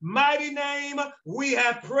Jesus' mighty name. We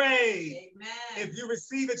have prayed. Amen. If you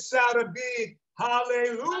receive it, shout a big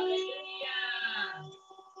hallelujah.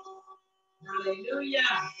 Hallelujah.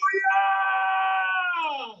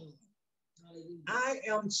 Hallelujah. I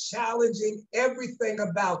am challenging everything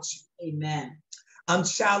about you. Amen. I'm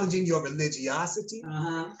challenging your religiosity.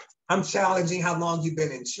 I'm challenging how long you've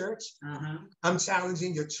been in church. I'm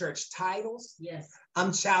challenging your church titles. Yes.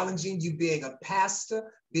 I'm challenging you being a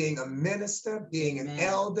pastor, being a minister, being an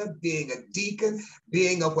elder, being a deacon,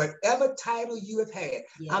 being of whatever title you have had.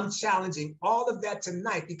 Yes. I'm challenging all of that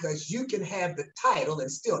tonight because you can have the title and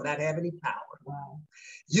still not have any power. Wow.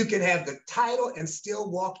 You can have the title and still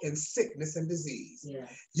walk in sickness and disease. Yes.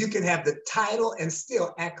 You can have the title and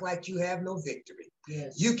still act like you have no victory.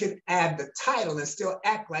 Yes. You can add the title and still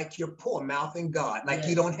act like you're poor mouthing God, like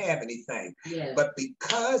you don't have anything. Yes. But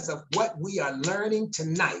because of what we are learning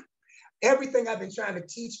tonight, everything I've been trying to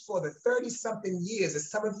teach for the 30-something years,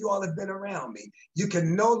 as some of you all have been around me, you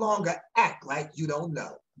can no longer act like you don't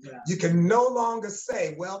know. Yeah. You can no longer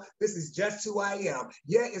say, well, this is just who I am.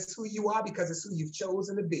 Yeah, it's who you are because it's who you've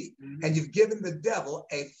chosen to be. Mm-hmm. And you've given the devil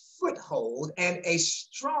a foothold and a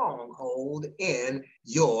stronghold in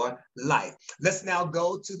your life. Let's now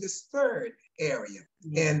go to this third area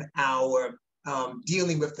in our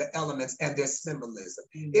dealing with the elements and their symbolism.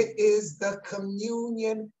 Mm-hmm. It is the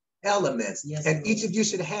communion elements. Yes, and each of you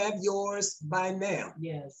should have yours by now.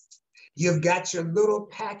 Yes. You've got your little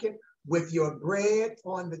packet with your bread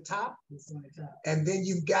on the top, and then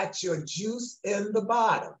you've got your juice in the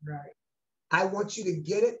bottom. Right. I want you to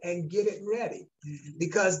get it and get it ready,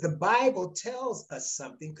 because the Bible tells us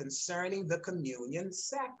something concerning the communion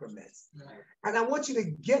sacraments. Right. And I want you to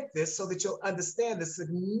get this so that you'll understand the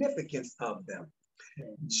significance of them.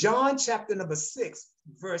 John chapter number 6,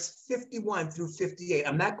 verse 51 through 58.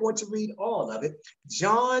 I'm not going to read all of it.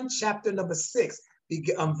 John chapter number 6,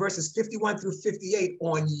 verses 51 through 58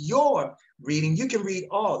 on your reading. You can read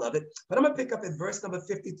all of it, but I'm going to pick up at verse number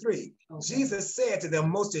 53. Okay. Jesus said to them,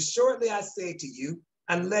 most assuredly I say to you,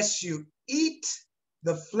 unless you eat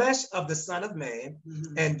the flesh of the Son of Man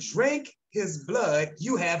and drink his blood,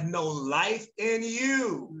 you have no life in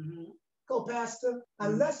you. Go, Pastor.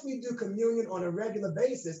 Unless we do communion on a regular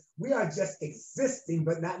basis, we are just existing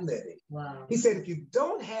but not living. Wow. He said, if you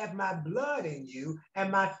don't have my blood in you and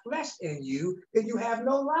my flesh in you, then you have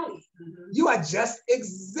no life. You are just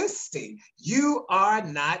existing. You are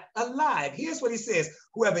not alive. Here's what he says.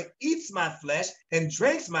 Whoever eats my flesh and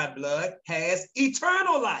drinks my blood has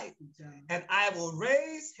eternal life, and I will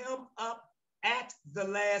raise him up at the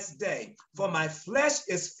last day. For my flesh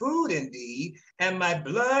is food indeed, and my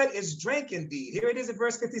blood is drink indeed. Here it is in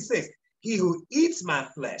verse 56. He who eats my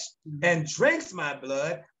flesh and drinks my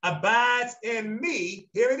blood abides in me.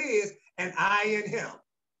 Here it is, and I in him.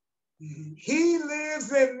 He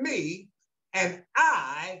lives in me, and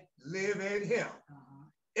I live in him.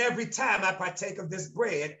 Every time I partake of this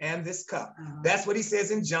bread and this cup. That's what he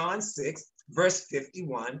says in John 6, verse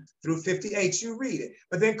 51 through 58. You read it.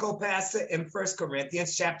 But then go past it in 1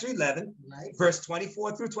 Corinthians chapter 11, verse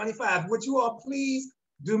 24 through 25. Would you all please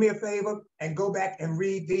do me a favor and go back and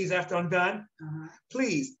read these after I'm done?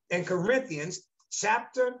 Please, in Corinthians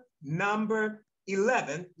chapter number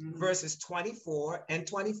 11, verses 24 and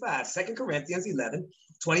 25. 2 Corinthians 11,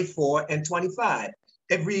 24 and 25.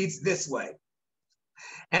 It reads this way.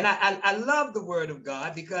 And I love the word of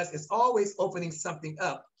God because it's always opening something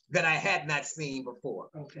up that I had not seen before.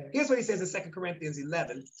 Okay. Here's what he says in 2 Corinthians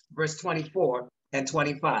 11, verse 24 and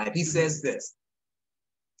 25. He says this.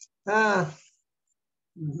 Let's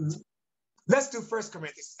do 1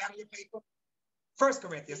 Corinthians. Is that on your paper? 1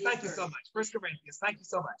 Corinthians. Thank you so much. 1 Corinthians. Thank you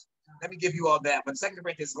so much. Let me give you all that. But 2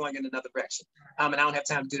 Corinthians is going in another direction. And I don't have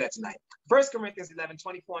time to do that tonight. 1 Corinthians 11,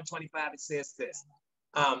 24 and 25, it says this.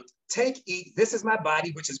 Take, eat, this is my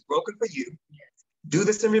body, which is broken for you. Do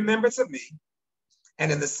this in remembrance of me.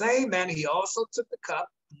 And in the same manner, he also took the cup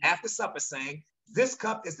after supper, saying, This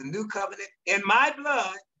cup is the new covenant in my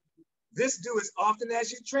blood. This do as often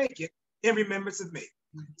as you drink it in remembrance of me.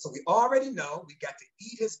 So we already know we got to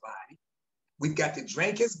eat his body. We've got to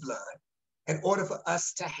drink his blood in order for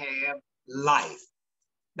us to have life.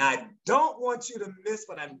 Now, I don't want you to miss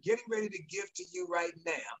what I'm getting ready to give to you right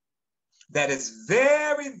now. That is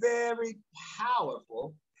very, very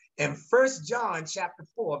powerful in 1 John chapter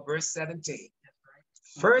 4, verse 17.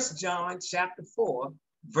 1 John chapter 4,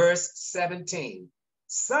 verse 17.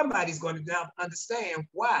 Somebody's going to now understand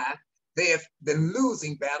why they have been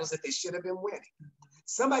losing battles that they should have been winning.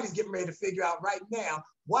 Somebody's getting ready to figure out right now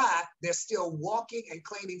why they're still walking and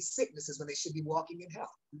claiming sicknesses when they should be walking in health.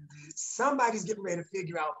 Somebody's getting ready to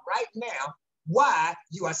figure out right now why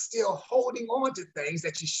you are still holding on to things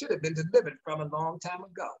that you should have been delivered from a long time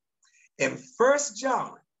ago. In 1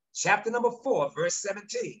 John chapter number 4, verse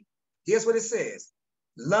 17, here's what it says.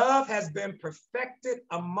 Love has been perfected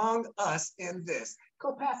among us in this.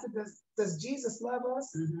 Co-pastor, does Jesus love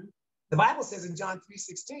us? The Bible says in John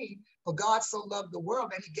 3:16, for God so loved the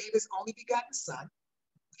world that he gave his only begotten son.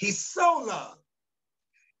 He so loved.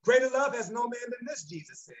 Greater love has no man than this,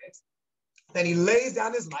 Jesus says, that he lays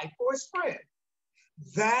down his life for his friend.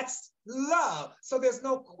 That's love. So there's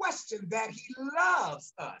no question that he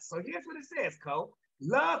loves us. So here's what it says, Co.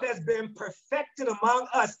 Love has been perfected among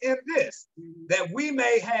us in this, that we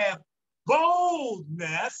may have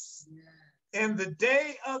boldness in the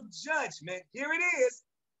day of judgment. Here it is.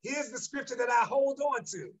 Here's the scripture that I hold on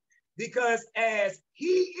to. Because as he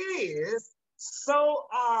is, so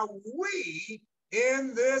are we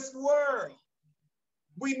in this world.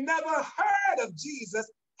 We never heard of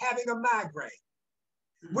Jesus having a migraine.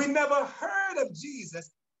 We never heard of Jesus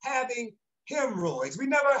having hemorrhoids. We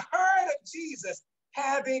never heard of Jesus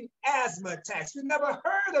having asthma attacks. We never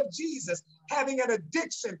heard of Jesus having an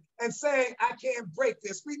addiction and saying, I can't break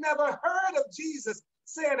this. We never heard of Jesus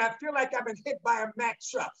saying, I feel like I've been hit by a Mack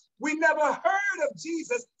truck. We never heard of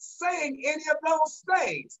Jesus saying any of those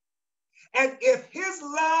things. And if his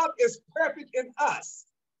love is perfect in us,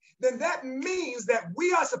 then that means that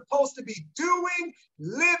we are supposed to be doing,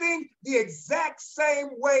 living the exact same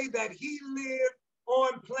way that he lived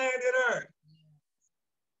on planet Earth.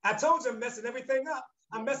 I told you I'm messing everything up.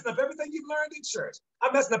 I'm messing up everything you've learned in church.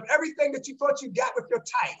 I'm messing up everything that you thought you got with your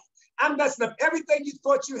title. I'm messing up everything you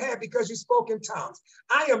thought you had because you spoke in tongues.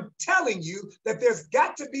 I am telling you that there's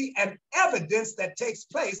got to be an evidence that takes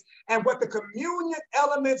place. And what the communion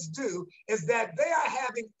elements do is that they are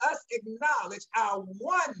having us acknowledge our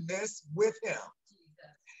oneness with him.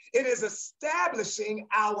 It is establishing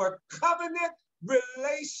our covenant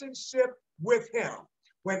relationship with him.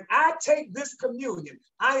 When I take this communion,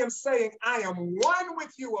 I am saying I am one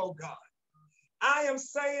with you, oh God. I am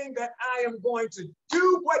saying that I am going to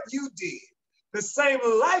do what you did. The same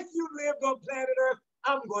life you lived on planet Earth,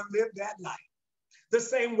 I'm going to live that life. The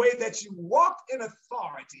same way that you walked in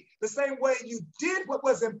authority, the same way you did what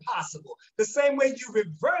was impossible, the same way you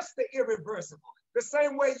reversed the irreversible, the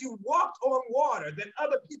same way you walked on water that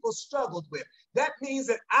other people struggled with. That means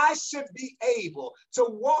that I should be able to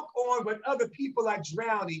walk on what other people are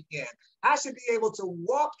drowning in. I should be able to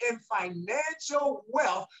walk in financial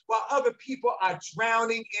wealth while other people are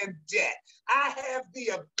drowning in debt. I have the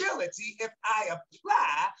ability, if I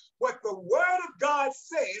apply what the word of God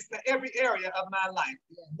says to every area of my life.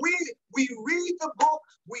 We read the book,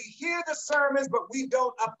 we hear the sermons, but we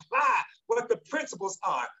don't apply what the principles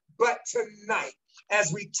are. But tonight,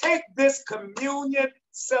 as we take this communion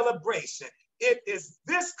celebration, it is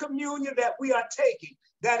this communion that we are taking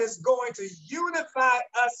that is going to unify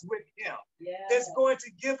us with him. Yeah. It's going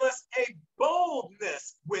to give us a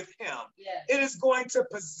boldness with him. Yeah. It is going to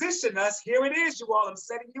position us. Here it is, you all. I'm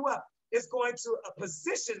setting you up. It's going to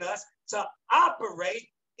position us to operate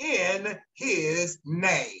in his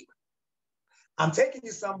name. I'm taking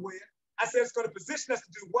you somewhere. I said it's going to position us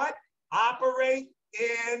to do what? Operate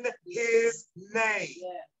in his name.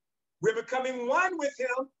 Yeah. We're becoming one with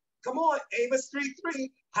him. Come on, Amos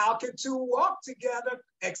 3:3. How can two walk together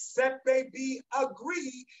except they be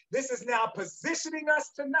agreed? This is now positioning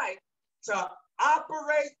us tonight to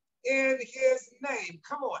operate in his name.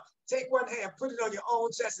 Come on, take one hand, put it on your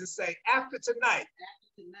own chest and say, after tonight,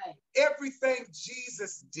 everything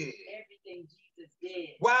Jesus did,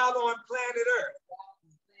 while on planet Earth,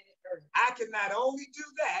 I can not only do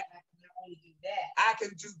that, I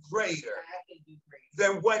can do greater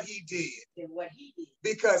than what he did.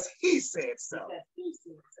 Because he said so.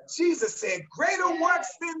 Jesus said, greater works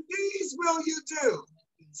than these will you do.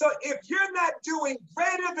 So if you're not doing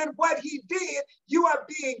greater than what he did, you are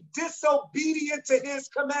being disobedient to his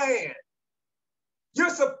command. You're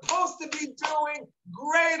supposed to be doing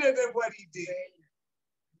greater than what he did.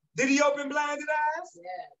 Did he open blinded eyes?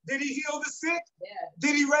 Yeah. Did he heal the sick? Yeah.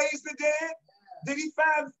 Did he raise the dead? Yeah. Did he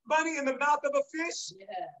find money in the mouth of a fish? Yeah.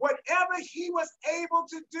 Whatever he was able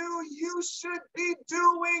to do, you should be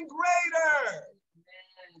doing greater.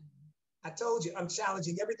 Amen. I told you, I'm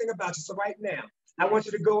challenging everything about you. So right now, I want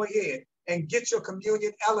you to go ahead and get your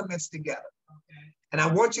communion elements together. Okay. And I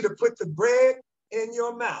want you to put the bread in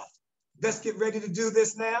your mouth. Let's get ready to do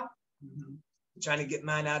this now. Mm-hmm. I'm trying to get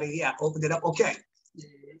mine out of here. I opened it up. Okay.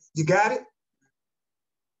 Yes. You got it?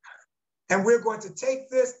 And we're going to take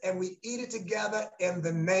this and we eat it together in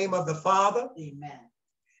the name of the Father. Amen.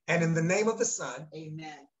 And in the name of the Son.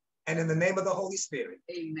 Amen. And in the name of the Holy Spirit.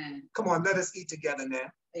 Amen. Come on, let us eat together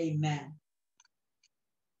now. Amen.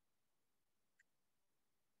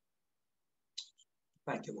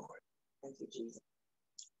 Thank you, Lord. Thank you, Jesus.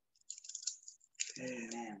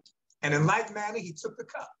 Amen. And in like manner, he took the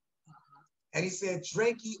cup. And he said,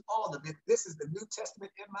 drink ye all of it. This is the New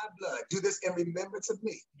Testament in my blood. Do this in remembrance of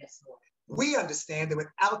me. Yes, Lord. We understand that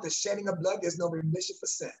without the shedding of blood, there's no remission for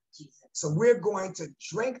sin. Jesus. So we're going to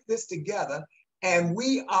drink this together, and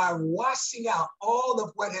we are washing out all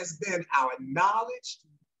of what has been our knowledge,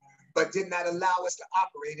 but did not allow us to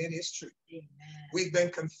operate in his truth. Amen. We've been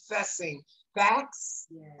confessing facts,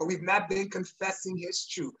 but we've not been confessing his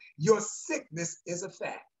truth. Your sickness is a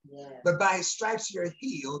fact. Yeah. But by his stripes you're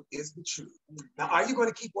healed is the truth. Now, are you going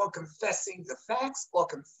to keep on confessing the facts or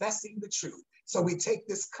confessing the truth? So we take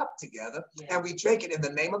this cup together and we drink it in the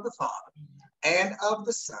name of the Father and of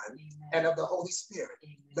the Son and of the Holy Spirit.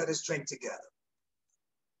 Let us drink together.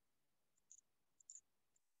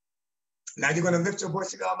 Now you're going to lift your voice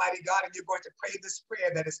to the Almighty God and you're going to pray this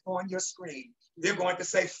prayer that is on your screen. You're going to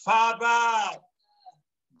say, Father,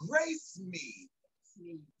 grace me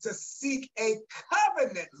to seek a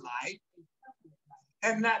covenant life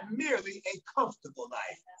and not merely a comfortable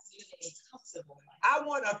life. I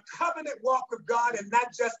want a covenant walk with God and not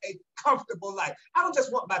just a comfortable life. I don't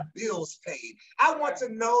just want my bills paid. I want to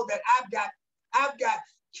know that I've got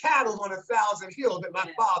cattle on 1,000 hills that my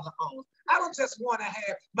Father owns. I don't just want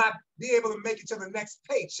to be able to make it to the next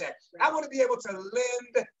paycheck. I want to be able to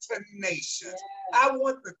lend to nations. I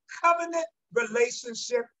want the covenant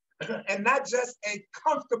relationship and not just a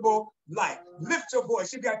comfortable life. Lift your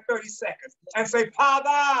voice. You got 30 seconds and say,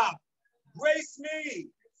 Father, grace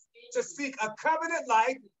me to seek a covenant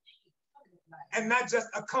life and not just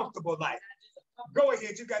a comfortable life. Go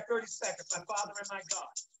ahead. You got 30 seconds. My Father and my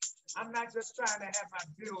God, I'm not just trying to have my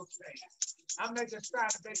bills paid. I'm not just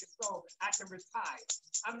trying to make it so I can retire.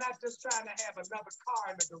 I'm not just trying to have another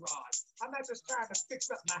car in the garage. I'm not just trying to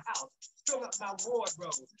fix up my house, fill up my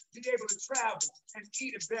wardrobe, be able to travel and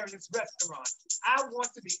eat at various restaurants. I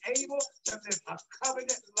want to be able to live a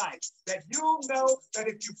covenant life that you'll know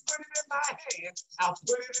that if you put it in my hand, I'll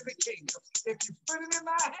put it in the kingdom. If you put it in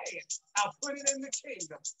my hand, I'll put it in the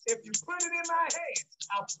kingdom. If you put it in my hand,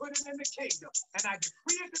 I'll put it in the kingdom. And I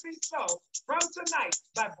decree it to be so from tonight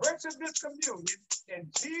by virtue of this communion. In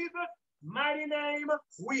Jesus' mighty name,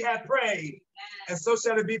 we have prayed. And so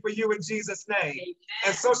shall it be for you in Jesus' name. Amen.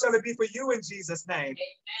 And so shall it be for you in Jesus' name. Amen.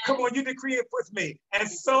 Come on, you decree it with me. And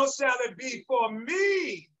so shall it be for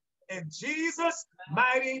me in Jesus'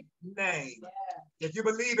 mighty name. Yeah. If you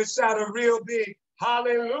believe it, shout a real big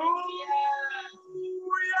hallelujah.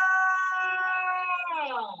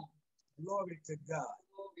 Glory to God.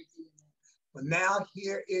 But now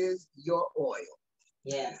here is your oil.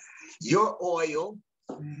 Yes. Your oil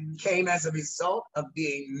came as a result of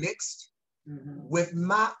being mixed with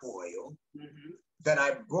my oil that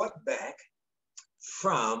I brought back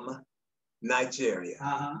from Nigeria.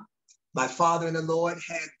 My father in the Lord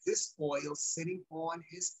had this oil sitting on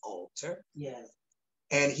his altar. Yes.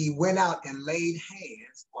 And he went out and laid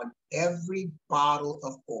hands on every bottle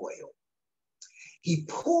of oil. He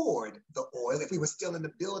poured the oil. If we were still in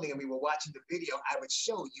the building and we were watching the video, I would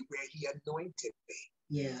show you where he anointed me.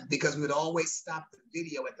 Yeah. Because we would always stop the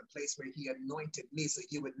video at the place where he anointed me, so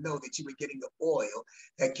you would know that you were getting the oil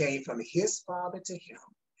that came from his father to him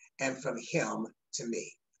and from him to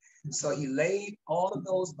me. So he laid all of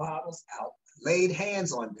those bottles out, laid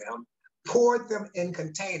hands on them, poured them in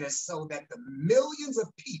containers so that the millions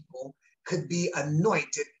of people could be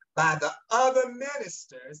anointed by the other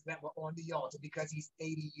ministers that were on the altar, because he's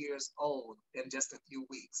 80 years old in just a few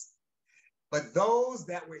weeks. But those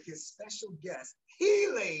that were his special guests, he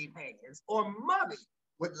laid hands, or mommy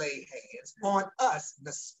would lay hands on us,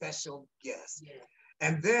 the special guests. Yeah.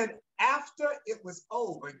 And then after it was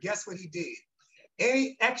over, guess what he did?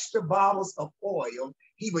 Any extra bottles of oil,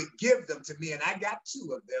 he would give them to me, and I got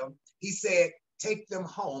 2 of them. He said, take them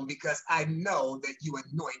home because I know that you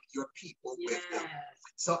anoint your people with them. Yes.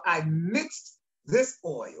 So I mixed this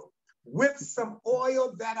oil with some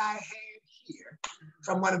oil that I had here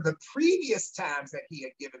from one of the previous times that he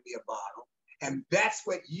had given me a bottle. And that's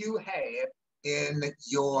what you have in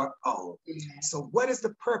your own. So what is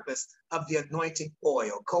the purpose of the anointing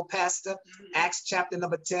oil? Co-pastor, Acts chapter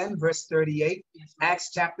number 10, verse 38.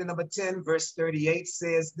 Acts chapter number 10, verse 38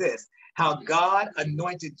 says this, how God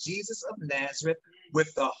anointed Jesus of Nazareth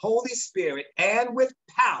with the Holy Spirit and with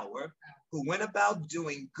power, who went about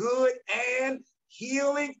doing good and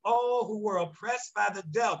healing all who were oppressed by the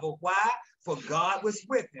devil. Why? For God was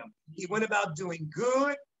with him. He went about doing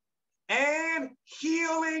good and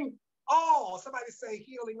healing all. Somebody say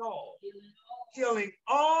healing all. Healing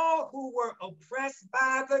all who were oppressed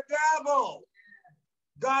by the devil.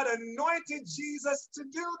 God anointed Jesus to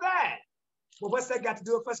do that. Well, what's that got to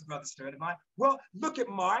do with us, Brother Sturdivant? Well, look at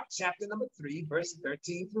Mark chapter number 3, verse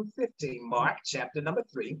 13 through 15. Mark chapter number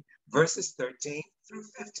 3, verses 13 through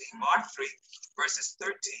 15. Mark 3, verses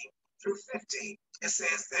 13 through 15. It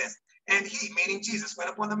says this, and he, meaning Jesus,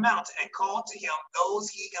 went up on the mountain and called to him those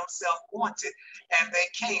he himself wanted, and they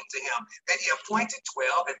came to him. Then he appointed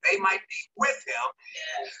 12 that they might be with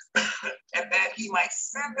him, and that he might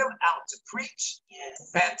send them out to preach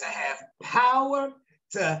and to have power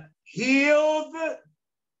to heal the,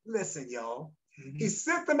 listen, y'all. He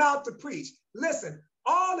sent them out to preach. Listen,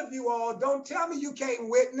 all of you all, don't tell me you can't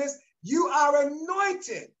witness. You are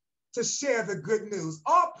anointed to share the good news.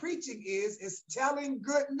 All preaching is telling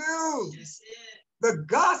good news. The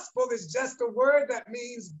gospel is just a word that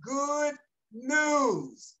means good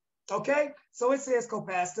news. Okay? So it says,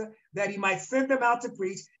 co-pastor, that he might send them out to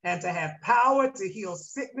preach and to have power to heal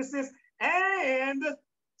sicknesses and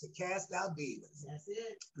to cast out demons. That's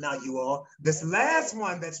it. Now, you all, this last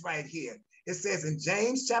one that's right here, it says in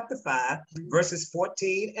James chapter 5, verses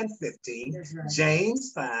 14 and 15. Right.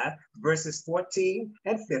 James 5, verses 14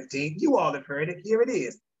 and 15. You all have heard it. Here it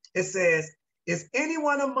is. It says, is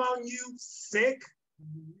anyone among you sick?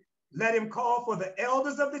 Let him call for the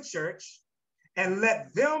elders of the church and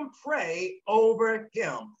let them pray over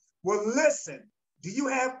him. Well, listen, do you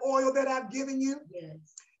have oil that I've given you? Yes.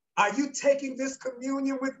 Are you taking this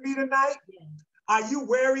communion with me tonight? Yes. Are you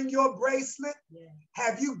wearing your bracelet? Yes.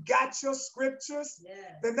 Have you got your scriptures? Yes.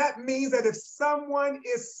 Then that means that if someone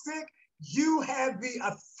is sick, you have the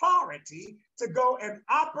authority to go and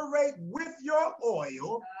operate with your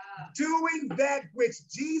oil, doing that which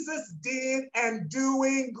Jesus did and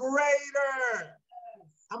doing greater.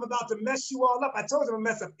 I'm about to mess you all up. I told you I'm gonna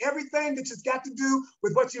mess up everything that has got to do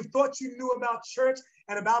with what you thought you knew about church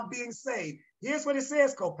and about being saved. Here's what it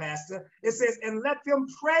says, co-pastor. It says, and let them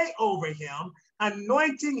pray over him,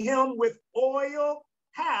 anointing him with oil.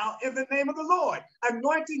 How? In the name of the Lord.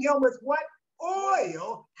 Anointing him with what?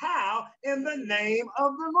 Oil. How? In the name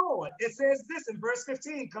of the Lord. It says this in verse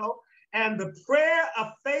 15, co. And the prayer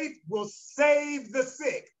of faith will save the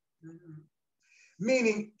sick.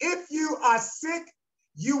 Meaning, if you are sick,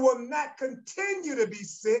 you will not continue to be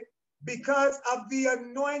sick because of the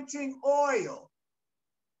anointing oil.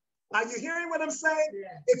 Are you hearing what I'm saying?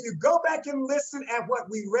 Yeah. If you go back and listen at what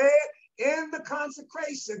we read in the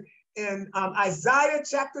consecration in Isaiah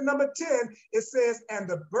chapter number 10, it says, and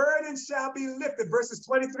the burden shall be lifted, verses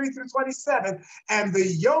 23 through 27, and the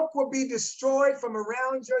yoke will be destroyed from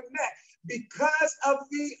around your neck because of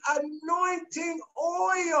the anointing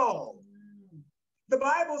oil. The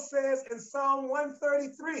Bible says in Psalm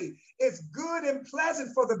 133, it's good and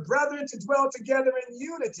pleasant for the brethren to dwell together in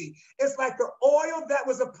unity. It's like the oil that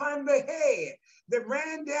was upon the head that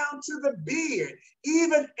ran down to the beard,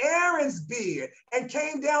 even Aaron's beard, and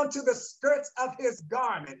came down to the skirts of his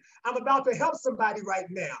garment. I'm about to help somebody right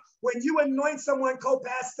now. When you anoint someone,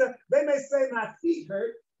 co-pastor, they may say my feet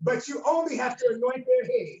hurt, but you only have to anoint their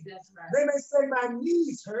head. That's right. They may say my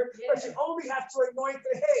knees hurt, but you only have to anoint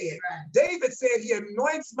the head. Right. David said he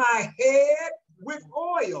anoints my head with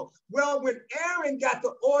oil. Well, when Aaron got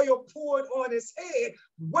the oil poured on his head,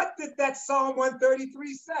 what did that Psalm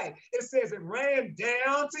 133 say? It says it ran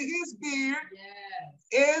down to his beard,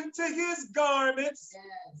 into his garments,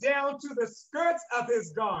 down to the skirts of his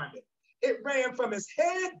garment. It ran from his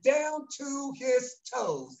head down to his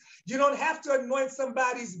toes. You don't have to anoint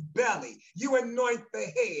somebody's belly. You anoint the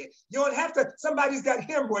head. You don't have to, somebody's got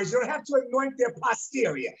hemorrhoids. You don't have to anoint their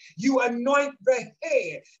posterior. You anoint the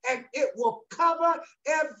head and it will cover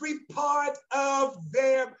every part of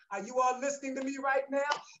their, are you all listening to me right now?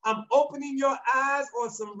 I'm opening your eyes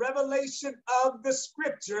on some revelation of the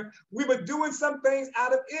scripture. We were doing some things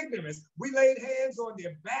out of ignorance. We laid hands on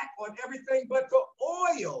their back, on everything, but the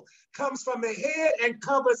oil comes comes from the head and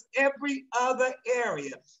covers every other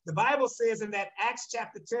area. The Bible says in that Acts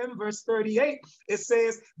chapter 10, verse 38, it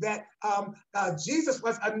says that Jesus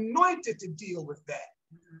was anointed to deal with that.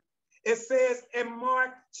 It says in Mark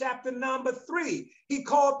chapter number 3, he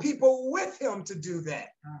called people with him to do that.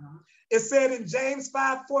 It said in James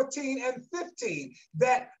 5:14 and 15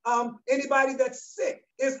 that anybody that's sick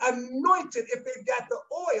is anointed. If they've got the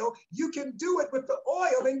oil, you can do it with the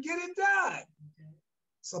oil and get it done.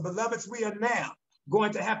 So beloveds, we are now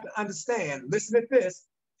going to have to understand, listen to this,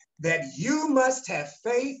 that you must have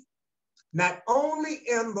faith not only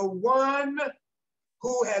in the one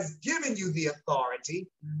who has given you the authority,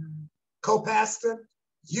 co-pastor,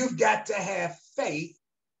 you've got to have faith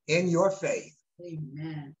in your faith.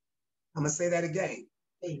 Amen. I'm going to say that again.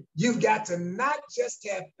 Faith. You've got to not just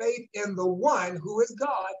have faith in the one who is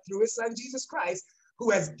God through his son, Jesus Christ,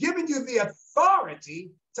 who has given you the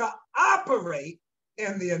authority to operate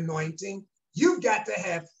in the anointing. You've got to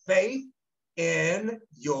have faith in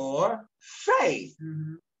your faith.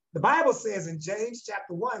 The Bible says in James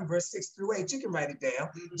chapter 1, verse 6 through 8, you can write it down.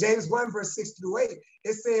 James 1, verse 6 through 8,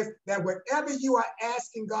 it says that whatever you are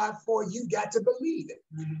asking God for, you got to believe it.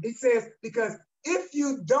 It says, because if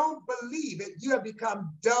you don't believe it, you have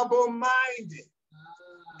become double-minded.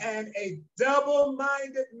 And a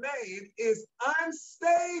double-minded man is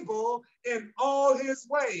unstable in all his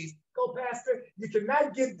ways. Go, Pastor, you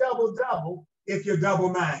cannot get double-double if you're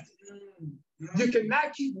double-minded. You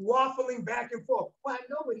cannot keep waffling back and forth. Well, I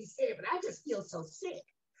know what he said, but I just feel so sick.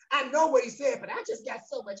 I know what he said, but I just got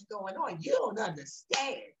so much going on. You don't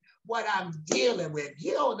understand what I'm dealing with.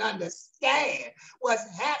 You don't understand what's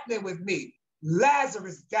happening with me.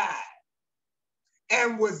 Lazarus died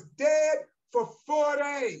and was dead for 4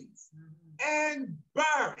 days and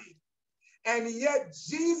buried. And yet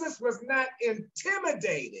Jesus was not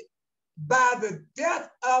intimidated by the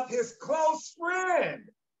death of his close friend.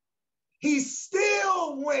 He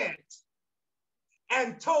still went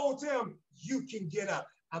and told him, you can get up.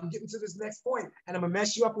 I'm getting to this next point, and I'm gonna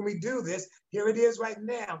mess you up when we do this. Here it is right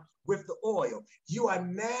now with the oil. You are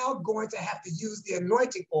now going to have to use the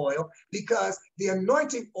anointing oil, because the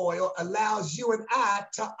anointing oil allows you and I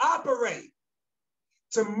to operate,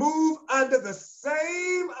 to move under the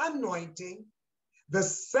same anointing, the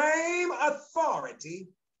same authority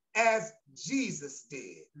as Jesus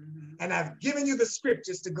did. And I've given you the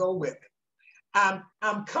scriptures to go with it.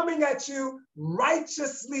 I'm coming at you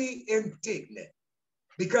righteously indignant,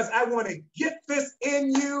 because I want to get this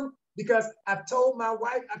in you, because I've told my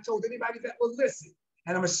wife, I've told anybody that will listen,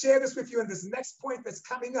 and I'm going to share this with you in this next point that's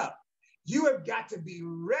coming up. You have got to be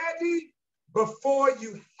ready before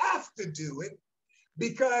you have to do it,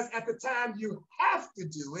 because at the time you have to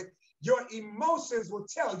do it, your emotions will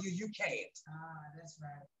tell you you can't. That's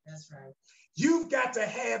right. That's right. You've got to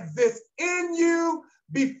have this in you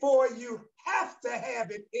before you have to have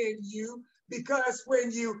it in you, because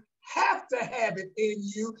when you have to have it in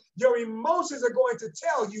you, your emotions are going to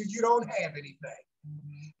tell you you don't have anything.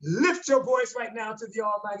 Lift your voice right now to the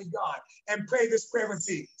Almighty God and pray this prayer with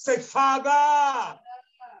me. Say, Father, I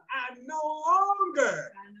no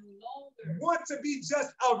longer want to be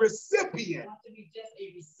just a recipient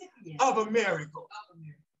of a miracle.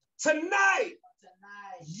 Tonight,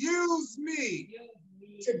 use me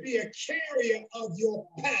to be a carrier of your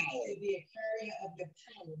power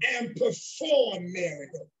and perform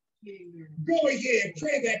miracles. Go ahead,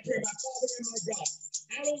 pray that prayer, my Father and my God.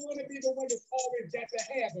 I don't want to be the one that's always got to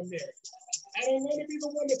have a miracle. I don't want to be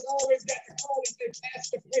the one that's always got to call and say,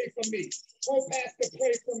 Pastor, pray for me. Oh, Pastor,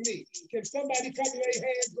 pray for me. Can somebody come lay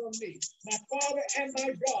hands on me? My Father and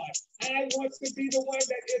my God, I want to be the one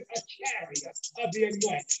that is a carrier of the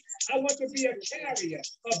anointing. I want to be a carrier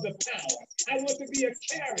of the power. I want to be a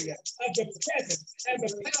carrier of the presence and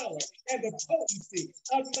the power and the potency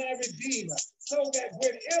of my Redeemer, so that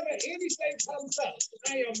whenever anything comes up,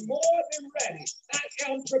 I am more than ready.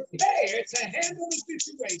 I am prepared to handle the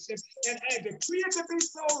situation, and I decree it to be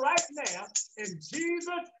so right now. In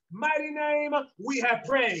Jesus' mighty name, we have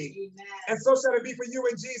prayed. Amen. And so shall it be for you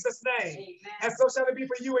in Jesus' name. Amen. And so shall it be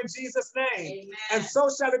for you in Jesus' name. Amen. And so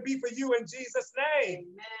shall it be for you in Jesus' name.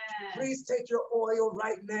 Amen. Please take your oil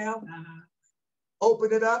right now.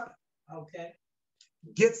 Open it up. Okay.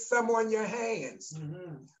 Get some on your hands.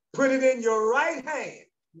 Put it in your right hand.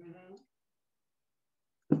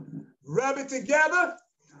 Rub it together.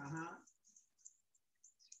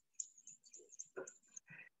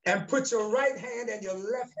 And put your right hand and your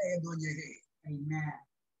left hand on your head. Amen.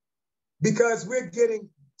 Because we're getting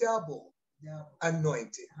double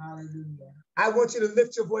anointed. Hallelujah. I want you to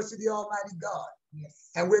lift your voice to the Almighty God. Yes.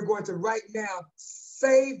 And we're going to right now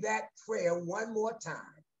say that prayer one more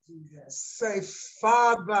time. Jesus. Say,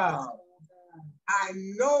 Father, Father, I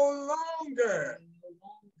no longer I no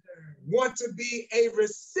longer want to be a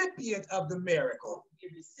recipient of the miracle. be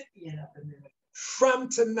a recipient of the miracle From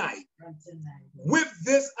tonight, from tonight. with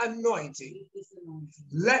this anointing, With this anointing,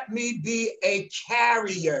 let me be a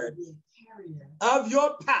carrier be a carrier of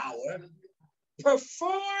your power, of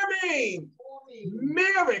performing performing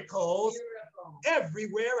miracles miracle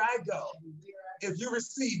everywhere I go. everywhere I If you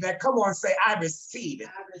receive that, come on, say, I receive it.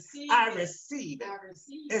 I receive I it. receive it I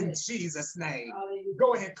receive in it. Jesus' name. Hallelujah.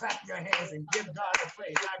 Go ahead, clap your hands and give God the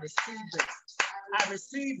praise. I receive this. I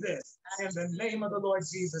receive this in the name of the Lord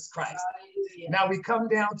Jesus Christ. Hallelujah. Now we come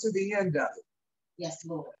down to the end of it. Yes,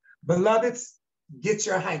 Lord. Beloveds, get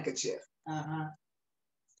your handkerchief. Uh-huh.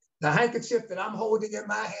 The handkerchief that I'm holding in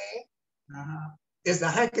my hand Uh-huh. is the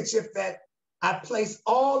handkerchief that I place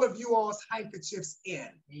all of you all's handkerchiefs in,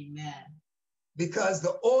 Amen. because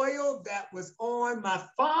the oil that was on my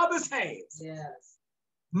father's hands, Yes.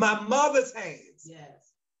 my mother's hands,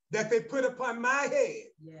 Yes. that they put upon my head,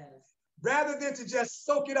 Yes. rather than to just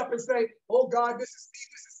soak it up and say, oh God, this is me,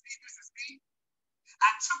 this is me, this is me,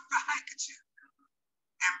 I took the handkerchief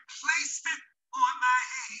and placed it on my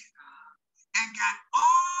head and got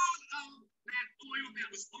all of that oil that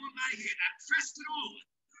was on my head. I pressed it on.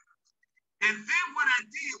 And then what I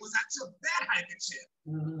did was I took that handkerchief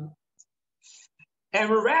Mm-hmm. and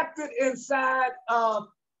wrapped it inside of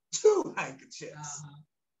two handkerchiefs, Uh-huh.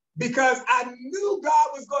 because I knew God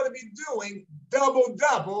was going to be doing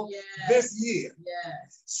double Yes. this year.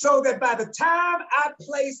 Yes. So that by the time I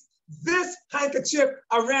placed this handkerchief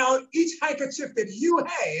around each handkerchief that you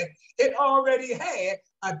had, it already had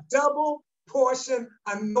a double portion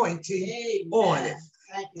anointing Amen. on it.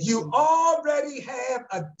 Thank You Jesus. already have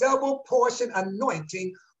a double portion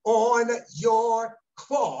anointing on your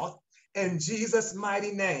cloth in Jesus'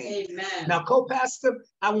 mighty name. Amen. Now, co-pastor,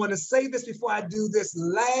 I want to say this before I do this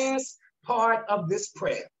last part of this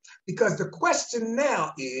prayer, because the question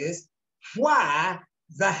now is, why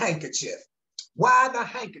the handkerchief? Why the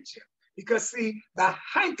handkerchief? Because see, the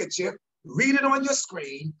handkerchief, read it on your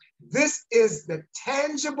screen, this is the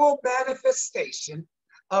tangible manifestation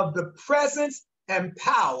of the presence and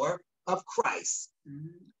power of Christ. Mhm.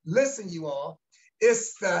 Listen, you all,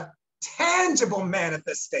 it's the tangible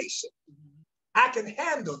manifestation. Mhm. I can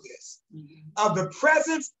handle this, Mhm. of the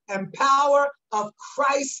presence and power of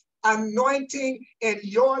Christ's anointing in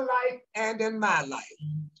your life and in my life.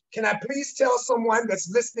 Can I please tell someone that's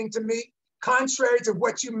listening to me, contrary to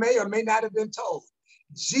what you may or may not have been told,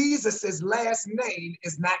 Jesus's last name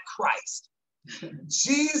is not Christ.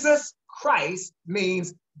 Jesus Christ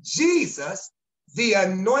means Jesus, the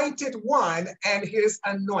anointed one, and his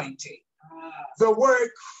anointing. The word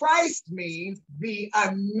Christ means the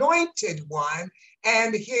anointed one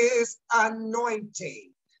and his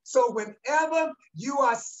anointing. So whenever you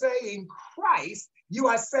are saying Christ, you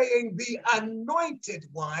are saying the anointed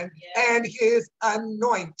one and his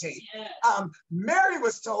anointing. Yes. Mary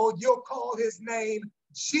was told, you'll call his name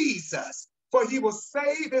Jesus, for he will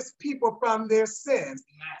save his people from their sins.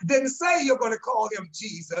 Didn't say you're going to call him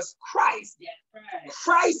Jesus Christ. Yes, right.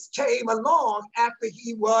 Christ came along after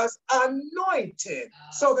he was anointed.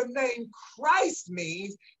 So the name Christ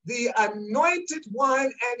means the anointed one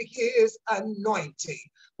and his anointing.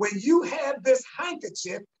 When you have this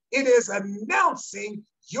handkerchief, it is announcing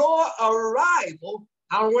your arrival.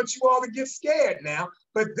 I don't want you all to get scared now,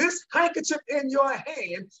 but this handkerchief in your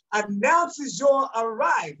hand announces your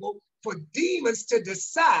arrival for demons to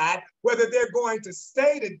decide whether they're going to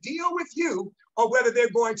stay to deal with you or whether they're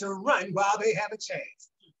going to run while they have a chance.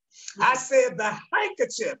 I said the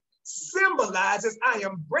handkerchief symbolizes I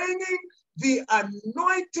am bringing the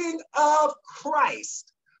anointing of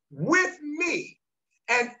Christ with me.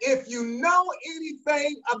 And if you know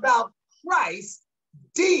anything about Christ,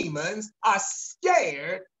 demons are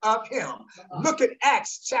scared of him. Look at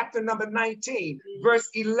Acts chapter number 19, verse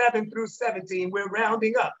 11 through 17. We're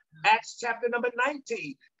rounding up. Acts chapter number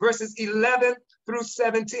 19, verses 11 through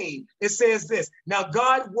 17. It says this, now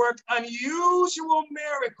God worked unusual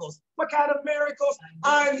miracles. What kind of miracles?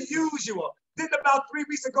 Unusual. Didn't about 3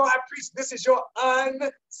 weeks ago I preached, this is your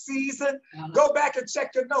unseason? Go back and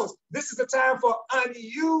check your notes. This is the time for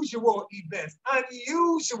unusual events,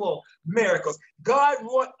 unusual miracles. God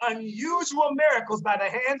wrought unusual miracles by the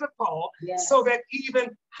hands of Paul, so that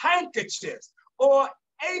even handkerchiefs or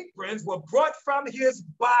aprons were brought from his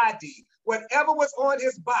body. Whatever was on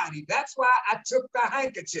his body, that's why I took the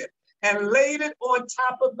handkerchief and laid it on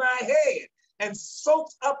top of my head and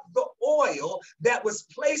soaked up the oil that was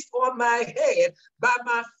placed on my head by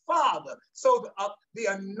my father. So the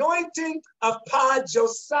anointing of Pa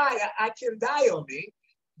Josiah Akindiomi,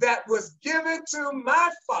 that was given to my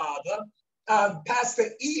father, Pastor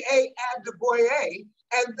E.A. Adeboye,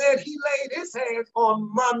 and then he laid his hands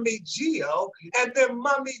on Mommy Gio, and then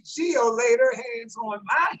Mommy Gio laid her hands on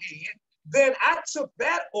my hand. Then I took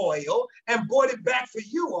that oil and brought it back for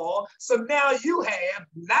you all. So now you have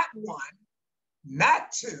not one,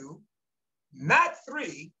 not two, not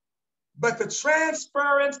three, but the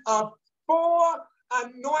transference of 4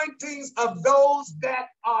 anointings of those that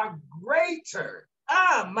are greater.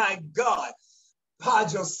 Ah, my God. Pa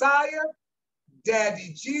Josiah,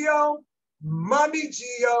 Daddy Gio, Mommy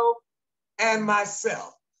Gio, and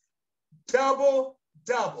myself. Double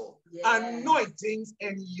anointings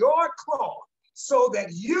in your cloth, so that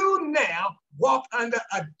you now walk under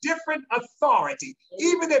a different authority.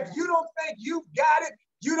 Even if you don't think you've got it,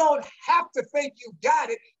 you don't have to think you got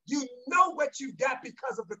it. You know what you got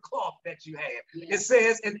because of the cloth that you have. It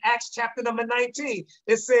says in Acts chapter number 19,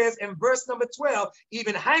 it says in verse number 12,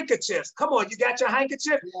 even handkerchiefs. Come on, you got your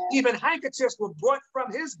handkerchief? Even handkerchiefs were brought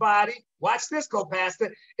from his body. Watch this,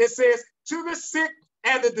 co-pastor. It says, to the sick,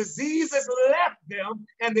 and the diseases left them,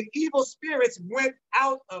 and the evil spirits went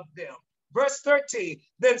out of them. Verse 13,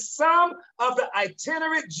 then some of the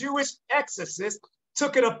itinerant Jewish exorcists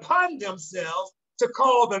took it upon themselves to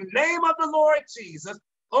call the name of the Lord Jesus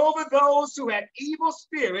over those who had evil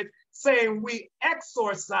spirits, saying, we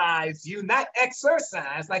exorcise you, not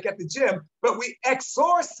exercise like at the gym, but we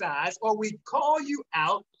exorcise, or we call you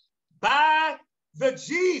out by the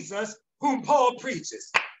Jesus whom Paul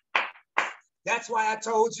preaches. That's why I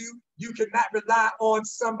told you, you cannot rely on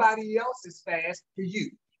somebody else's fast for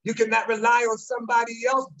you. You cannot rely on somebody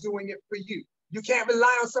else doing it for you. You can't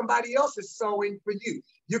rely on somebody else's sowing for you.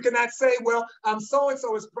 You cannot say, well,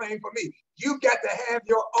 so-and-so is praying for me. You've got to have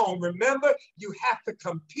your own. Remember, you have to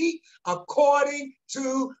compete according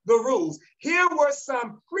to the rules. Here were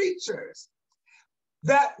some preachers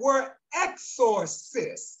that were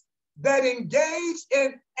exorcists, that engaged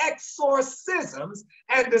in exorcisms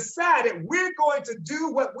and decided we're going to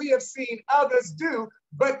do what we have seen others do,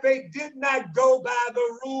 but they did not go by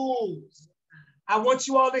the rules. I want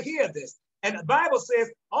you all to hear this. And the Bible says,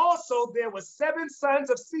 also there were 7 sons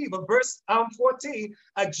of Sceva, verse 14,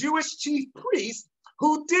 a Jewish chief priest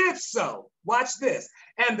who did so. Watch this.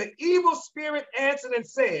 And the evil spirit answered and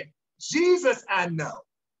said, Jesus I know.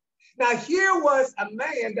 Now here was a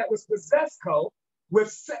man that was possessed, with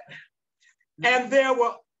 7, and there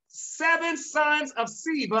were 7 sons of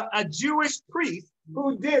Sceva, a Jewish priest,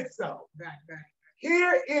 who did so.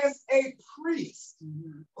 Here is a priest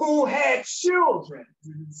who had children,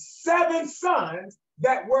 7 sons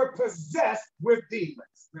that were possessed with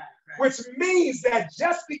demons, which means that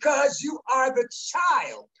just because you are the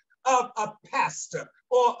child of a pastor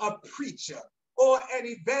or a preacher or an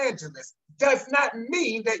evangelist does not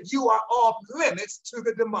mean that you are off limits to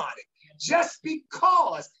the demonic. Just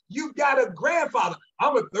because you got a grandfather,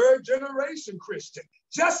 I'm a 3rd generation Christian.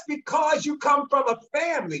 Just because you come from a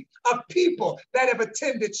family of people that have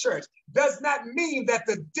attended church does not mean that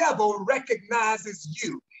the devil recognizes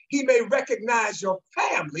you. He may recognize your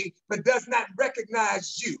family, but does not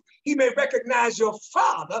recognize you. He may recognize your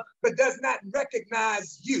father, but does not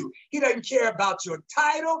recognize you. He doesn't care about your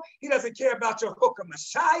title. He doesn't care about your Hook of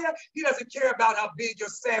Messiah. He doesn't care about how big your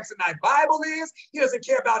Samsonite Bible is. He doesn't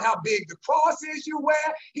care about how big the cross is you wear.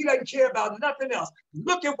 He doesn't care about nothing else.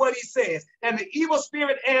 Look at what he says. And the evil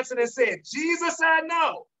spirit answered and said, Jesus I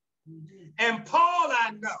know, and Paul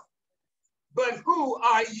I know, but who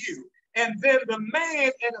are you? And then the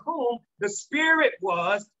man in whom the spirit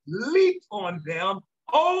was leaped on them,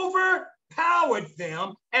 overpowered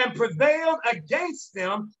them, and prevailed against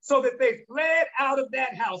them, so that they fled out of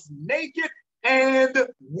that house naked and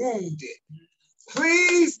wounded.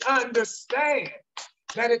 Please understand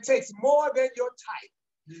that it takes more than your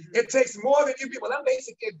title. It takes more than you people. I'm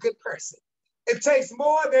basically a good person. It takes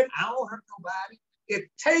more than I don't hurt nobody. It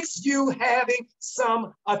takes you having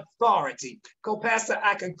some authority. Co-pastor,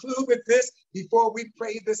 I conclude with this before we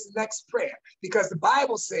pray this next prayer, because the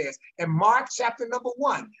Bible says in Mark chapter number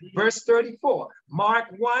 1, verse 34, Mark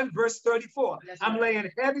 1, verse 34. I'm laying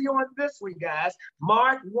heavy on this one, guys.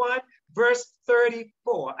 Mark 1, verse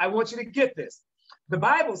 34. I want you to get this. The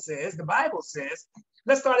Bible says,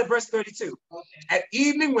 let's start at verse 32. Okay. At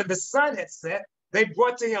evening when the sun had set, they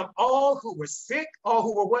brought to him all who were sick, all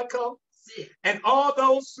who were what, Cole? And all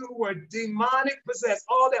those who were demonic possessed,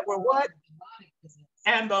 all that were what?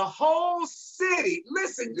 And the whole city,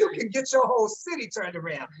 listen, you can get your whole city turned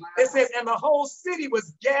around. It says, and the whole city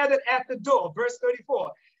was gathered at the door, verse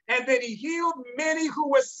 34. And then he healed many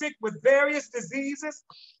who were sick with various diseases,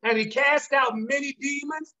 and he cast out many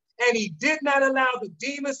demons, And he did not allow the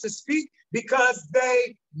demons to speak because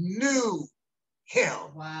they knew him.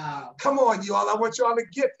 Wow. Come on, you all. I want you all to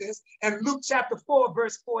get this. And Luke chapter 4,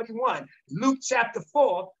 verse 41. Luke chapter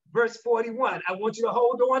 4, verse 41. I want you to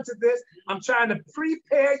hold on to this. I'm trying to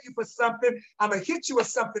prepare you for something. I'm going to hit you with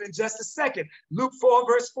something in just a second. Luke 4,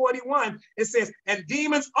 verse 41. It says, and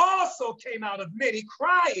demons also came out of many,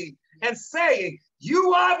 crying and saying,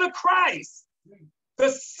 you are the Christ, the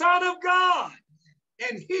Son of God.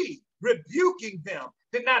 And he, rebuking them,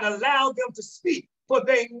 did not allow them to speak, for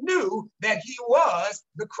they knew that he was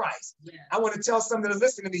the Christ. Yeah. I want to tell someone to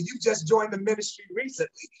listen to me. You just joined the ministry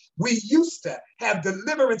recently. We used to have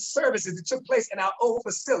deliverance services that took place in our own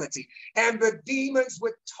facility, and the demons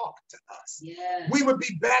would talk to us. Yeah. We would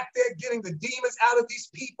be back there getting the demons out of these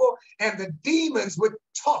people, and the demons would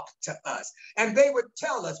talk to us, and they would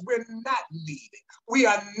tell us, we're not leaving. We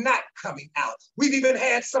are not coming out. We've even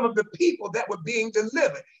had some of the people that were being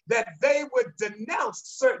delivered that they would denounce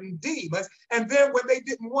certain demons, and then when they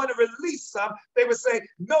didn't want to release some, they would say,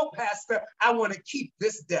 no, Pastor, I want to keep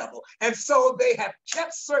this devil. And so they have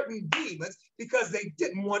kept certain demons because they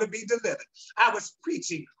didn't want to be delivered. I was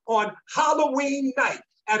preaching on Halloween night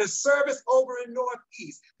at a service over in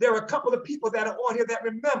Northeast. There are a couple of people that are on here that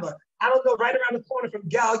remember, I don't know, right around the corner from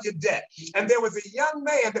Gallaudet. And there was a young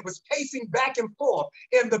man that was pacing back and forth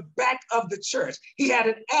in the back of the church. He had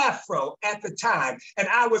an afro at the time, and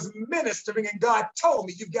I was ministering, and God told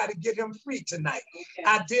me, you've got to get him free tonight. Okay.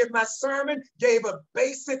 I did my sermon, gave a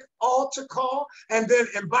basic altar call, and then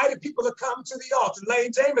invited people to come to the altar.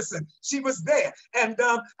 Lane Jameson, she was there. And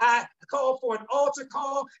I called for an altar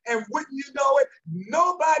call, and wouldn't you know it,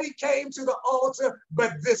 nobody came to the altar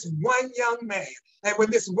but this one young man. And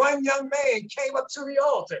when this one young man came up to the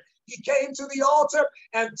altar, he came to the altar,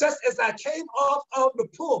 and just as I came off of the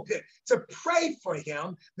pulpit to pray for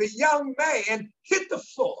him, the young man hit the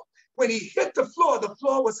floor. When he hit the floor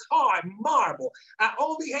was hard marble. I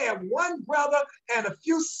only had one brother and a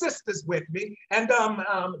few sisters with me, and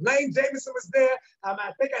Lane Jameson was there.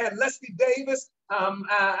 I think I had Leslie Davis.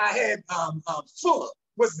 I had Fuller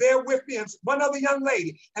was there with me, and one other young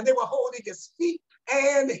lady, and they were holding his feet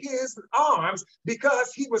and his arms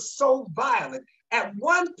because he was so violent. At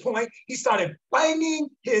one point, he started banging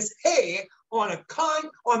his head on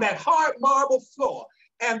that hard marble floor.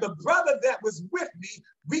 And the brother that was with me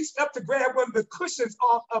reached up to grab one of the cushions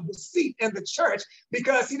off of the seat in the church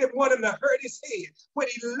because he didn't want him to hurt his head. When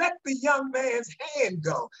he let the young man's hand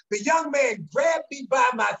go, the young man grabbed me by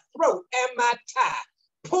my throat and my tie,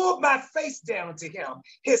 pulled my face down to him.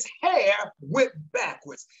 His hair went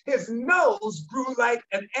backwards. His nose grew like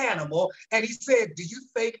an animal. And he said, do you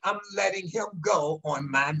think I'm letting him go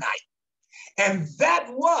on my night? And that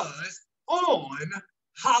was on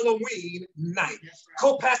Halloween night. Right.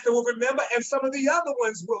 Co-pastor will remember, and some of the other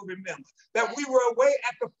ones will remember, that we were away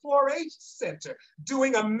at the 4-H center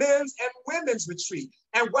doing a men's and women's retreat.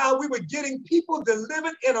 And while we were getting people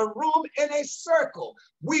delivered in a room in a circle,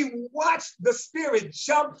 we watched the spirit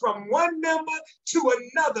jump from one member to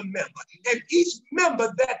another member. And each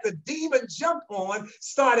member that the demon jumped on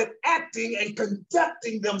started acting and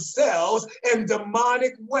conducting themselves in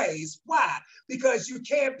demonic ways. Why? Because you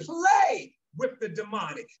can't play with the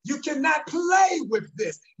demonic. You cannot play with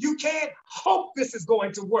this. You can't hope this is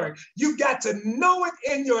going to work. You got to know it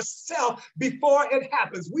in yourself before it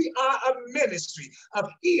happens. We are a ministry of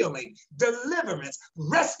healing, deliverance,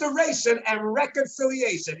 restoration, and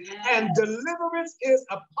reconciliation. Yes. And deliverance is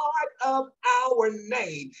a part of our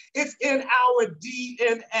name. It's in our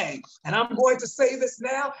DNA. And I'm going to say this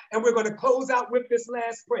now, and we're going to close out with this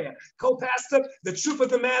last prayer. Co-pastor, the truth of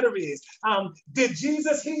the matter is, did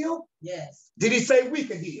Jesus heal? Yes. Did he say we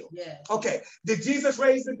could heal? Yes. Okay. Did Jesus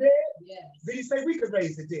raise the dead? Yes. Did he say we could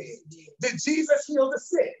raise the dead? Yes. Did Jesus heal the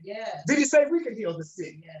sick? Yes. Did he say we could heal the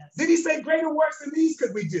sick? Yes. Did he say greater works than these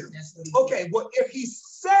could we do? Yes, okay, well, if he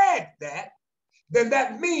said that, then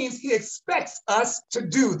that means he expects us to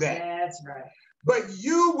do that. That's right. But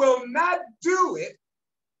you will not do it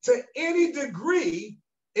to any degree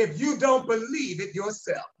if you don't believe it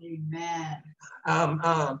yourself. Amen.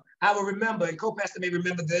 I will remember, and co-pastor may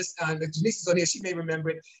remember this, Janice is on here, she may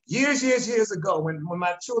remember it, years ago when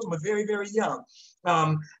my children were very, very young.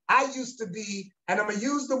 I used to be, and I'm gonna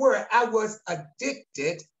use the word, I was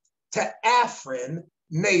addicted to Afrin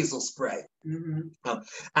nasal spray. Mm-hmm.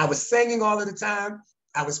 I was singing all of the time,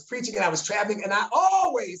 I was preaching, and I was traveling, and I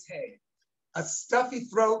always had a stuffy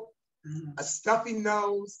throat, a stuffy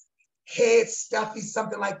nose, head stuffy,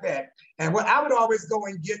 something like that. And what I would always go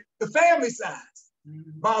and get the family size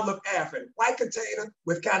bottle of Afrin, white container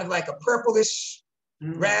with kind of like a purplish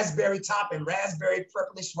raspberry top and raspberry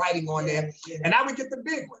purplish writing on there. Yeah. And I would get the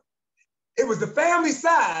big one. It was the family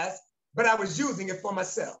size, but I was using it for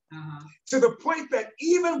myself. To the point that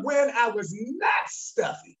even when I was not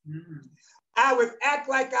stuffy, I would act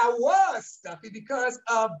like I was stuffy because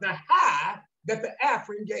of the high that the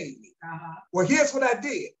Afrin gave me. Well, here's what I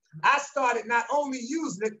did. I started not only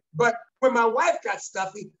using it, but when my wife got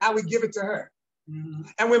stuffy, I would give it to her.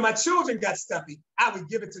 And when my children got stuffy, I would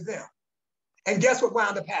give it to them. And guess what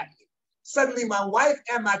wound up happening? Suddenly my wife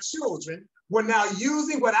and my children were now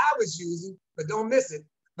using what I was using, but don't miss it.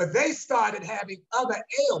 But they started having other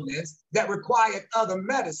ailments that required other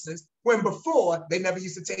medicines when before they never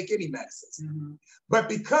used to take any medicines. But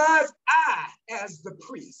because I, as the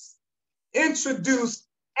priest, introduced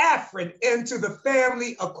Afrin into the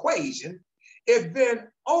family equation, it then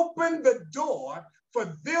opened the door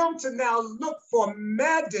for them to now look for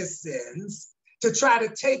medicines to try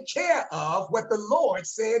to take care of what the Lord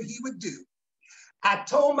said he would do. I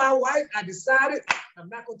told my wife, I decided I'm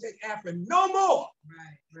not going to take Afrin no more.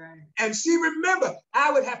 And she remembered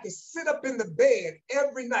I would have to sit up in the bed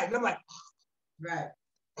every night. And I'm like,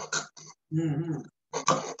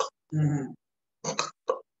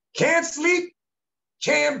 can't sleep,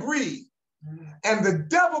 can't breathe. And the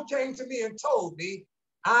devil came to me and told me,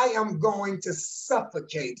 I am going to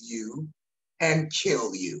suffocate you and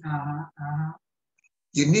kill you.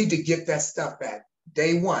 You need to get that stuff back.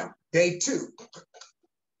 Day one, day two.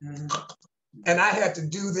 And I had to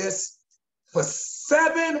do this for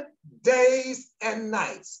 7 days and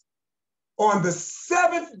nights. On the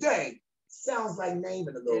 7th day, sounds like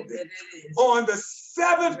naming a little bit. On the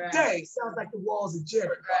 7th day, sounds like the walls of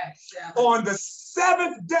Jericho. On the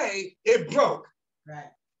 7th day, it broke.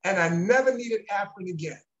 And I never needed Afrin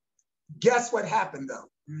again. Guess what happened though?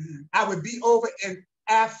 I would be over in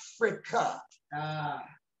Africa.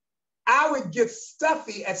 I would get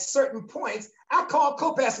stuffy at certain points. I called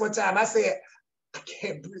co-pastor one time. I said, I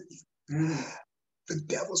can't breathe. The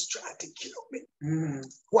devil's trying to kill me.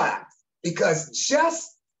 Why? Because just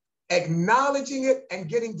acknowledging it and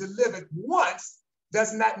getting delivered once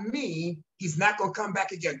does not mean he's not going to come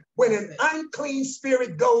back again. When an unclean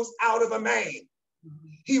spirit goes out of a man,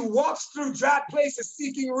 he walks through dry places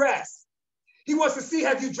seeking rest. He wants to see,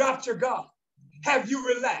 have you dropped your guard? Have you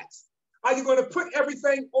relaxed? Are you going to put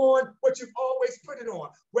everything on what you've always put it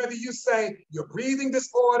on? Whether you say your breathing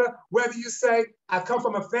disorder, whether you say, I come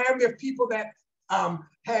from a family of people that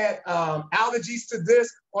had allergies to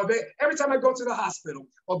this, or every time I go to the hospital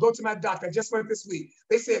or go to my doctor, I just went this week,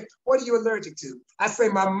 they said, what are you allergic to? I say,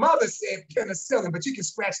 my mother said penicillin, but you can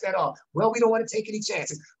scratch that off. Well, we don't want to take any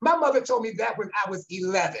chances. My mother told me that when I was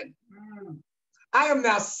 11. I am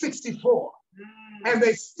now 64, and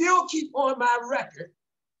they still keep on my record,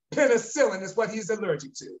 penicillin is what he's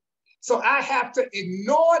allergic to. So I have to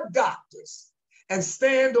ignore doctors and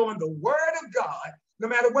stand on the word of God, no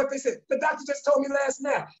matter what they said. The doctor just told me last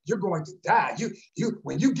night, you're going to die.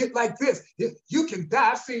 When you get like this, you can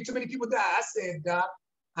die. I've seen too many people die. I said, Doc,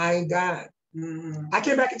 I ain't dying. I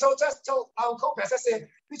came back and told co-pastor, I said,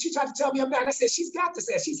 did you try to tell me I'm dying? I said, she's got to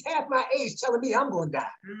say it. She's half my age telling me I'm going to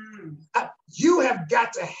die. You have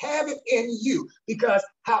got to have it in you, because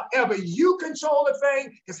however you control a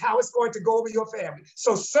thing is how it's going to go over your family.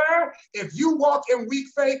 So, sir, if you walk in weak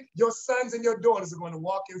faith, your sons and your daughters are going to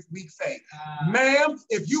walk in weak faith. Ma'am,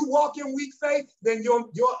 if you walk in weak faith, then your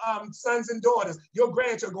sons and daughters, your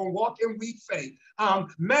grandchildren are going to walk in weak faith.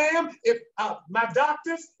 Ma'am, if my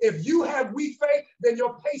doctors, if you have weak faith, then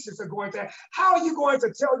your patients are going to. How are you going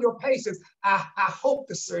to tell your patients, I hope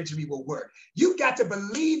the surgery will work? You've got to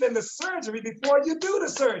believe in the surgery before you do the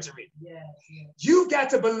surgery. You've got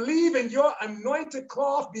to believe in your anointed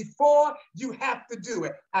cloth before you have to do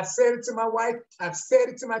it. I've said it to my wife. I've said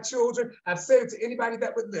it to my children. I've said it to anybody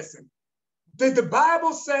that would listen. Did the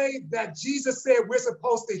Bible say that Jesus said we're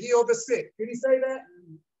supposed to heal the sick? Did he say that?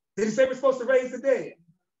 Did he say we're supposed to raise the dead?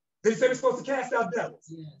 Did he say we're supposed to cast out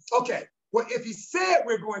devils? Okay. Well, if he said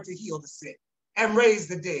we're going to heal the sick and raise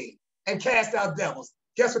the dead and cast out devils,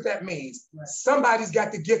 guess what that means? Somebody's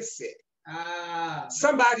got to get sick.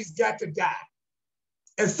 Somebody's got to die.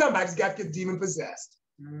 And somebody's got to get demon possessed.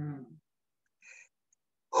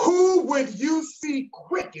 Who would you see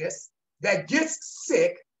quickest that gets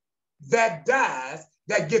sick, that dies,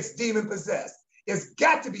 that gets demon possessed? It's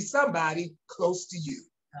got to be somebody close to you.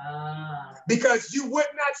 Because you would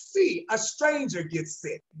not see a stranger get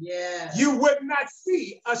sick. You would not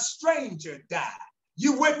see a stranger die.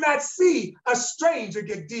 You would not see a stranger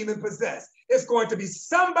get demon possessed. It's going to be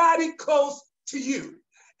somebody close to you.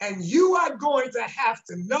 And you are going to have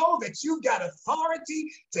to know that you got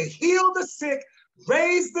authority to heal the sick,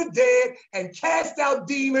 raise the dead, and cast out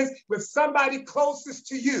demons with somebody closest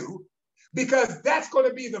to you. because that's going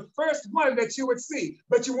to be the first one that you would see.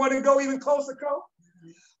 But you want to go even closer, Cole?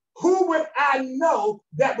 Who would I know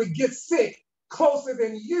that would get sick closer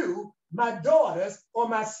than you, my daughters, or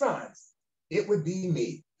my sons? It would be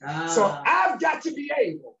me. So I've got to be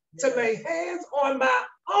able to lay hands on my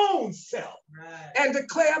own self and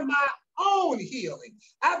declare my own healing.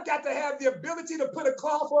 I've got to have the ability to put a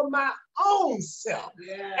cloth on my own self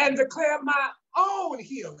and declare my own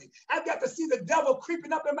healing. I've got to see the devil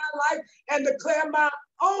creeping up in my life and declare my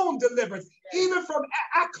own deliverance. Even from,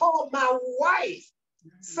 I called my wife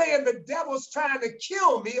saying the devil's trying to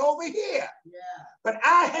kill me over here. But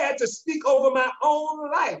I had to speak over my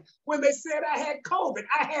own life. When they said I had COVID,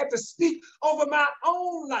 I had to speak over my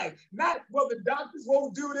own life. Not, well, the doctors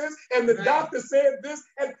won't do this, and the doctor said this.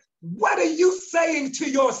 And what are you saying to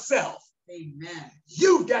yourself? Amen.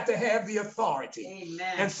 You've got to have the authority.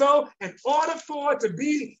 Amen. And so in order for it to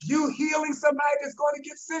be you healing somebody that's going to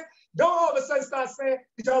get sick, don't all of a sudden start saying,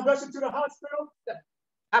 did y'all rush into the hospital?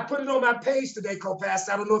 I put it on my page today,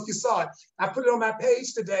 co-pastor. I don't know if you saw it. I put it on my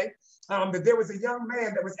page today that there was a young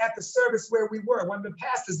man that was at the service where we were, one of the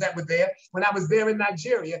pastors that were there when I was there in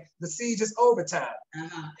Nigeria. The siege is overtime. And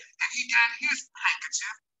he got his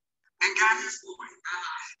handkerchief and got his oil.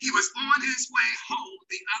 He was on his way home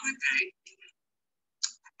the other day.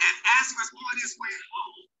 And as he was on his way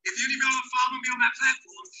home, if any of y'all follow me on my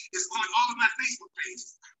platform, it's on all of my Facebook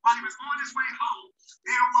pages. While he was on his way home,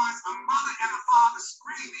 there was a mother and a father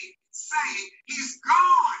screaming, saying, he's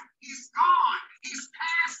gone, he's gone, he's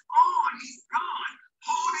passed on, he's gone,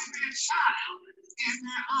 holding their child in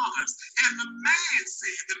their arms. And the man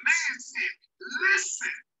said,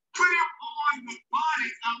 listen, put him on the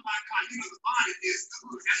bonnet of my car. You know, the bonnet is the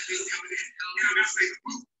hood. That's the other end. You know, they'll say the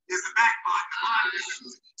boot is the back part. The bonnet is the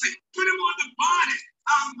hood. So put him on the bonnet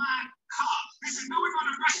of my car. They said, no, we're going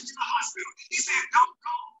to rush him to the hospital. He said, don't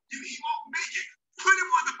go. He won't make it. Put him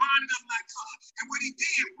on the bonnet of my car. And what he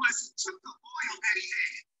did was he took the oil that he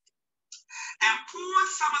had and poured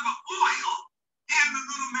some of the oil in the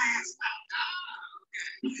little man's mouth.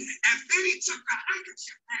 And then he took the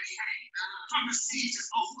handkerchief that he had from the sieges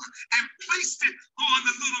over and placed it on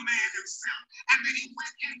the little man himself. And then he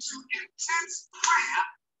went into intense prayer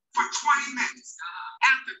for 20 minutes.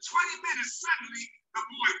 After 20 minutes, suddenly the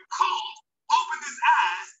boy called, opened his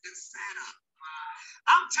eyes, and sat up.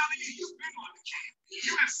 I'm telling you, you've been on the camp.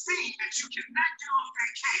 You have seen that you cannot get off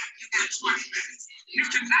that camp in 20 minutes. You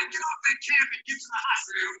cannot get off that camp and get to the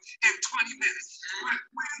hospital in 20 minutes. But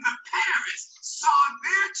when the parents saw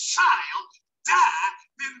their child die,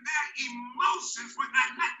 then their emotions would not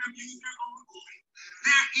let them use their own oil.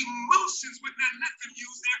 Their emotions would not let them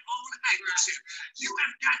use their own handkerchief. You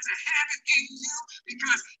have got to have it in you,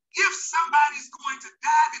 because if somebody's going to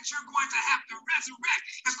die that you're going to have to resurrect,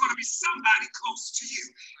 it's going to be somebody close to you.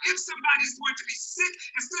 If somebody's going to be sick,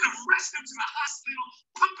 instead of rushing them to the hospital,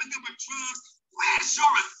 pumping them with drugs, where's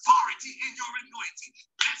your authority and your anointing?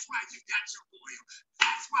 That's why you got your oil.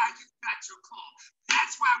 That's why you got your call.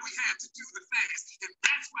 That's why we had to do the fast. And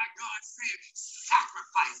that's why God said,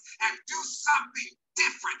 sacrifice and do something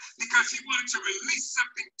different, because he wanted to release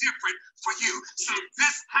something different for you. So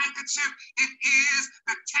this handkerchief, it is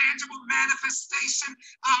the tangible manifestation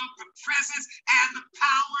of the presence and the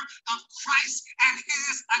power of Christ and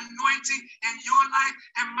his anointing in your life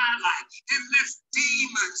and my life. It lets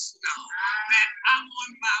demons know that I'm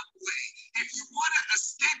on my way. If you want to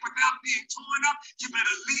escape without being torn up, you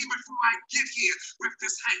better leave before I get here with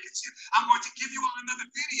this handkerchief. I'm going to give you all another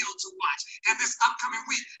video to watch in this upcoming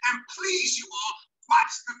week. And please, you all,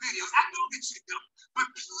 watch the videos. I know that you don't, but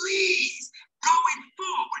please, going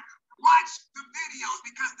forward, watch the videos,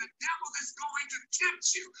 because the devil is going to tempt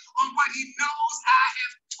you on what he knows I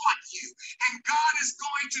have taught you. And God is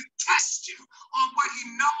going to test you on what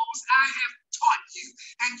he knows I have taught you.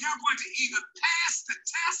 And you're going to either pass the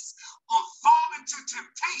test or fall into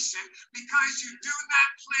temptation, because you do not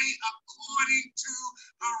play according to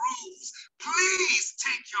the rules. Please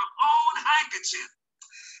take your own handkerchief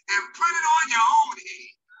and put it on your own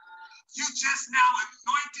head. You just now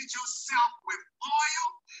anointed yourself with oil.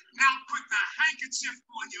 Now put the handkerchief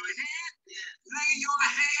on your head. Lay your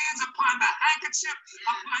hands upon the handkerchief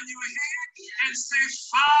upon your head and say,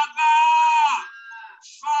 Father,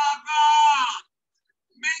 Father,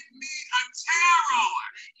 make me a terror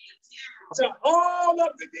to all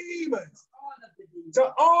of the demons,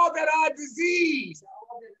 to all that are diseased,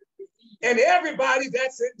 and everybody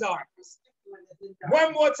that's in darkness.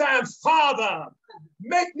 One more time, Father,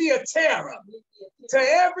 make me a terror to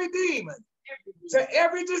every demon, to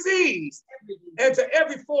every disease, and to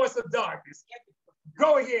every force of darkness.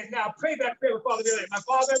 Go ahead now, pray that prayer with Father. My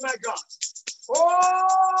Father and my God,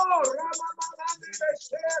 Oh,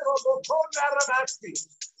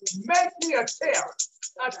 make me a terror.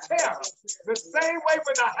 A terror. The same way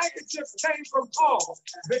when the handkerchiefs came from Paul,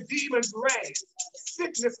 the demons ran.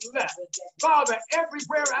 Sickness left. Father,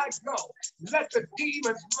 everywhere I go, let the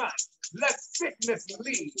demons run. Let sickness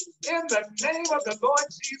leave. In the name of the Lord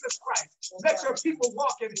Jesus Christ, let your people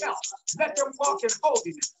walk in health. Let them walk in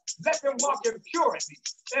holiness. Let them walk in purity.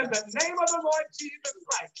 In the name of the Lord Jesus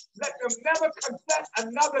Christ, let them never confess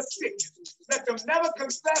another sickness. Let them never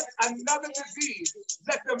confess another disease.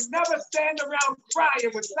 Let them never stand around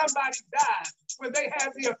crying when somebody dies, when they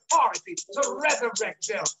have the authority to resurrect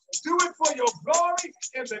them. Do it for your glory.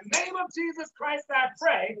 In the name of Jesus Christ, I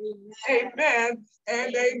pray. Amen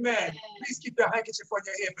and amen. Please keep your handkerchief on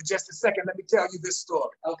your head for just a second. Let me tell you this story.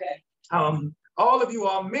 Okay. All of you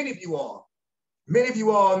all, many of you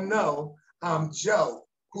all know Joe,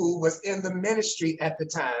 who was in the ministry at the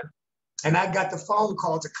time. And I got the phone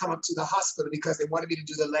call to come up to the hospital because they wanted me to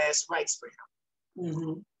do the last rites for him.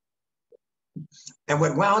 Mm-hmm. And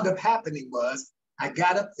what wound up happening was I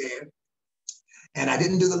got up there and I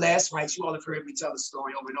didn't do the last rites. You all have heard me tell the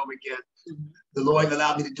story over and over again. Mm-hmm. The Lord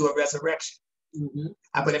allowed me to do a resurrection. Mm-hmm.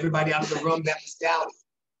 I put everybody out of the room that was doubting.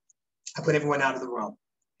 I put everyone out of the room.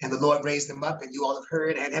 And the Lord raised him up, and you all have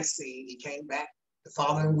heard and have seen. He came back the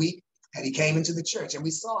following week, and he came into the church, and we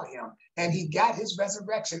saw him. And he got his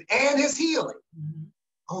resurrection and his healing. Mm-hmm.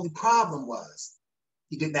 Only problem was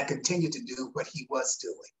he did not continue to do what he was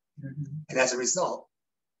doing. Mm-hmm. And as a result,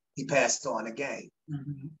 he passed on again.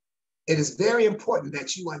 Mm-hmm. It is very important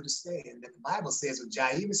that you understand that the Bible says with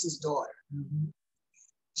Jairus' daughter, mm-hmm.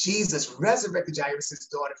 Jesus resurrected Jairus'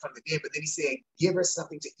 daughter from the dead, but then he said, give her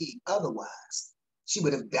something to eat. Otherwise, she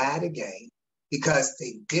would have died again because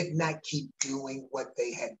they did not keep doing what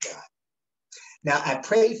they had done. Now, I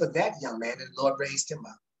prayed for that young man, and the Lord raised him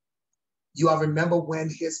up. You all remember when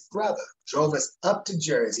his brother drove us up to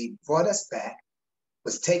Jersey, brought us back,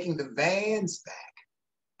 was taking the vans back,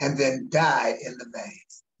 and then died in the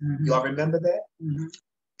vans. Mm-hmm. You all remember that? Mm-hmm.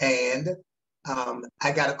 And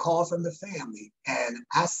I got a call from the family, and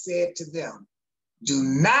I said to them, do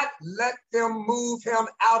not let them move him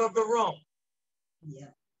out of the room.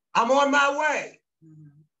 Yeah. I'm on my way.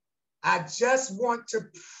 Mm-hmm. I just want to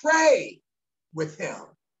pray with him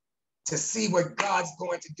to see what God's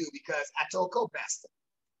going to do, because I told co-pastor,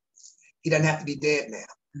 he doesn't have to be dead now.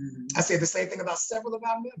 Mm-hmm. I said the same thing about several of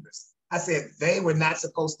our members. I said they were not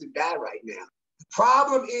supposed to die right now. The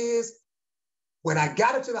problem is, when I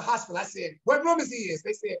got him to the hospital, I said, what room is he in?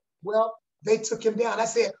 They said, well, they took him down. I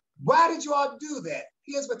said, why did you all do that?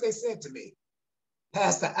 Here's what they said to me.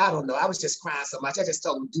 Pastor, I don't know. I was just crying so much. I just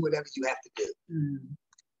told them, do whatever you have to do. Mm.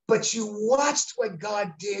 But you watched what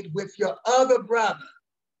God did with your other brother.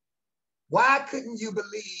 Why couldn't you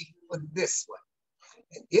believe for this one?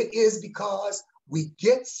 And it is because we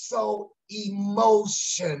get so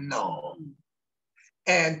emotional.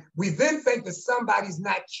 And we then think that somebody's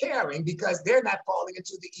not caring because they're not falling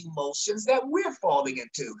into the emotions that we're falling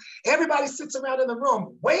into. Everybody sits around in the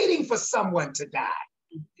room waiting for someone to die,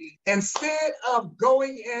 instead of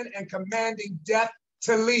going in and commanding death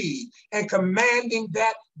to leave and commanding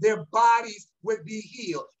that their bodies would be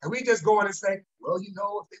healed. And we just go in and say, well, you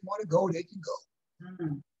know, if they want to go, they can go.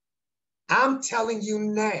 Mm-hmm. I'm telling you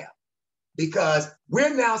now, because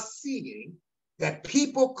we're now seeing that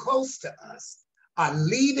people close to us are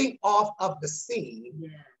leaving off of the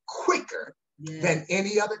scene quicker than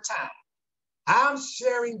any other time. I'm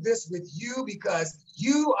sharing this with you because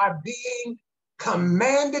you are being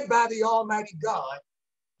commanded by the Almighty God.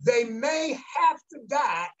 They may have to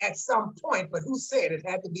die at some point, but who said it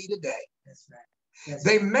had to be today? That's right.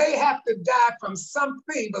 They may have to die from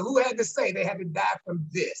something, but who had to say they had to die from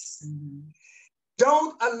this? Mm-hmm.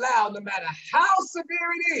 Don't allow, no matter how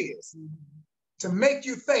severe it is, to make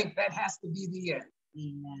you think that has to be the end.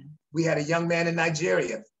 Amen. We had a young man in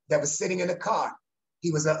Nigeria that was sitting in a car. He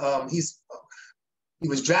was he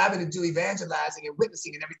was driving to do evangelizing and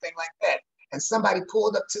witnessing and everything like that. And somebody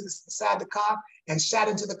pulled up to the side of the car and shot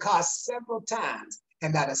into the car several times,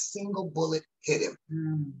 and not a single bullet hit him.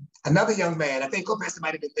 Mm. Another young man, I think co-pastor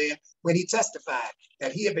might have been there when he testified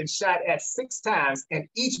that he had been shot at 6 times, and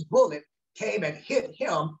each bullet came and hit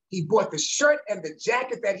him. He bought the shirt and the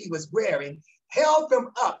jacket that he was wearing, held them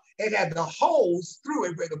up. It had the holes through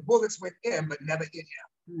it where the bullets went in, but never hit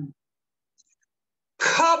him. Mm.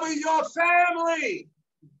 Cover your family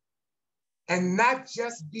and not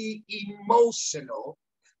just be emotional,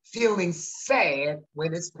 feeling sad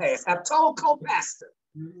when it's past. I've told co-pastor,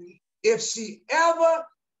 if she ever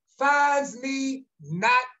finds me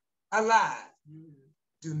not alive,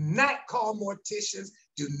 do not call morticians,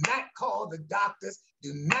 Do not call the doctors.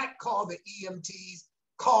 Do not call the EMTs.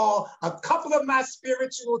 Call a couple of my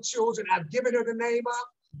spiritual children. I've given her the name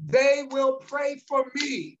of. They will pray for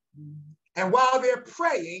me. And while they're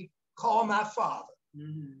praying, call my father.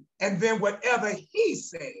 And then whatever he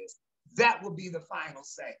says, that will be the final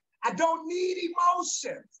say. I don't need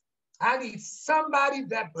emotions. I need somebody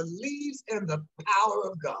that believes in the power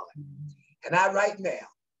of God. And I right now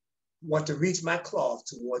want to reach my claws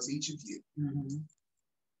towards each of you.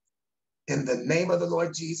 In the name of the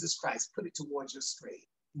Lord Jesus Christ, put it towards your screen.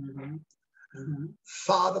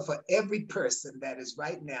 Father, for every person that is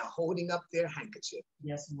right now holding up their handkerchief,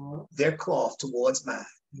 Yes, Lord. their cloth towards mine,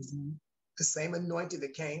 the same anointing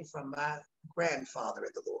that came from my grandfather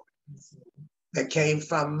in the Lord, that came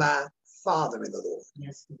from my father in the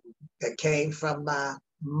Lord, that came from my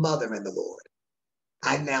mother in the Lord.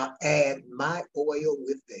 I now add my oil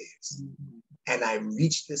with theirs, and I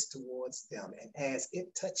reach this towards them. And as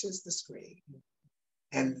it touches the screen,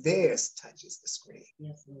 and theirs touches the screen,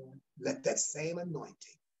 let that same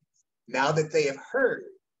anointing, now that they have heard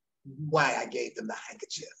why I gave them the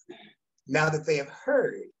handkerchief, now that they have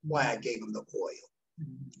heard why I gave them the oil,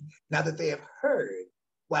 now that they have heard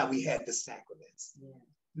why we had the sacraments,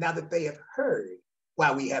 now that they have heard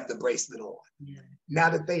why we have the bracelet on, now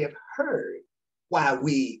that they have heard why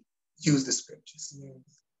we use the scriptures,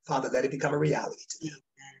 Father, let it become a reality to them.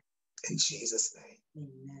 In Jesus' name.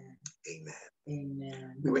 Amen.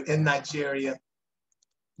 Amen. We were in Nigeria,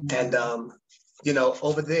 and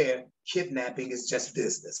over there, kidnapping is just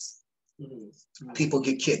business. People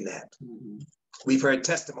get kidnapped. We've heard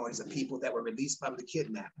testimonies of people that were released from the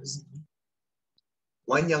kidnappers.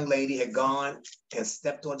 One young lady had gone and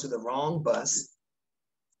stepped onto the wrong bus.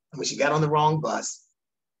 And when she got on the wrong bus,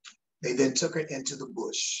 they then took her into the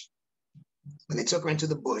bush. When they took her into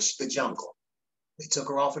the bush, the jungle, they took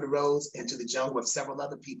her off of the roads into the jungle with several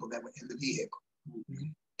other people that were in the vehicle.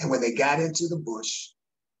 And when they got into the bush,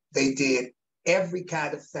 they did every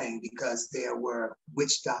kind of thing because there were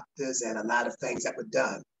witch doctors and a lot of things that were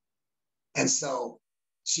done. And so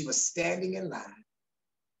she was standing in line,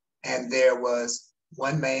 and there was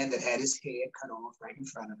one man that had his head cut off right in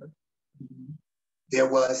front of her. There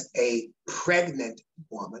was a pregnant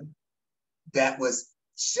woman that was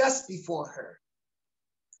just before her.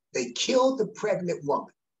 They killed the pregnant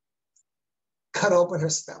woman, cut open her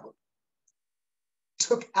stomach,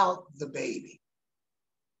 took out the baby,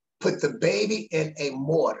 put the baby in a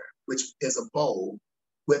mortar, which is a bowl,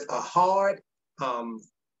 with a hard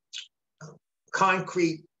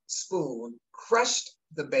concrete spoon, crushed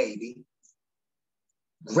the baby,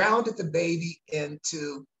 grounded the baby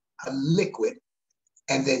into a liquid,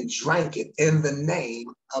 and then drank it in the name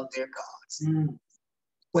of their gods.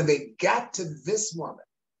 When they got to this woman,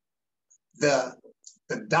 the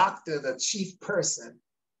doctor, the chief person,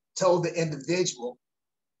 told the individual,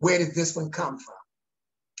 where did this one come from?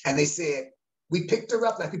 And they said, we picked her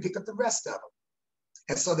up like we picked up the rest of them.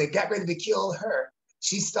 And so they got ready to kill her.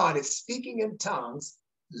 She started speaking in tongues,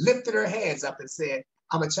 lifted her hands up and said,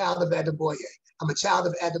 I'm a child of Adeboye. I'm a child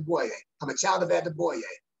of Adeboye. I'm a child of Adeboye.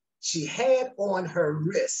 She had on her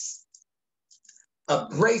wrist a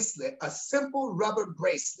bracelet, a simple rubber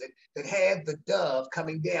bracelet that had the dove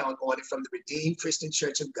coming down on it from the Redeemed Christian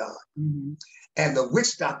Church of God. And the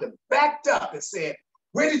witch doctor backed up and said,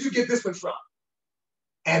 where did you get this one from?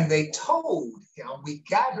 And they told him, we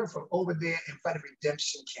got her from over there in front of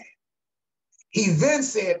Redemption Camp. He then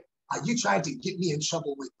said, are you trying to get me in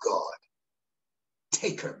trouble with God?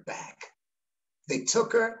 Take her back. They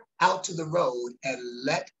took her out to the road and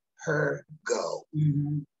let her go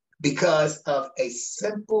because of a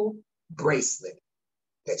simple bracelet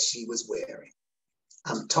that she was wearing.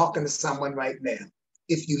 I'm talking to someone right now.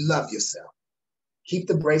 If you love yourself, keep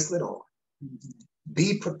the bracelet on.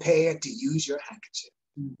 Be prepared to use your handkerchief.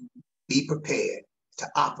 Be prepared to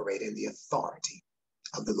operate in the authority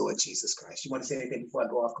of the Lord Jesus Christ. You want to say anything before I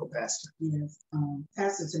go off, co-pastor? Yes.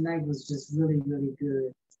 Pastor, tonight was just really, really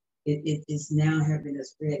good. It's now having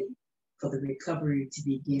us ready for the recovery to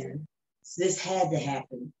begin. So this had to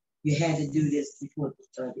happen. You had to do this before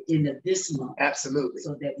the end of this month. Absolutely.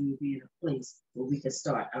 So that we would be in a place where we can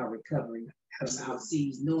start our recovery from our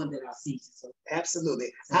seeds, knowing that our seeds is okay.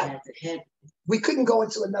 Absolutely. So we couldn't go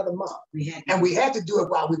into another month. We had to do it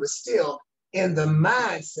while we were still in the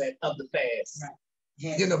mindset of the fast.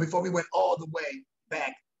 Right. Before we went all the way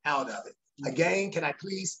back out of it. Again, can I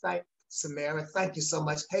please thank Samara? Thank you so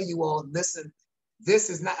much. Hey, you all, listen.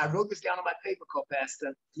 This is not, I wrote this down on my paper,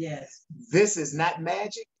 co-pastor. Yes. This is not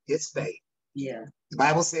magic, it's faith. Yeah. The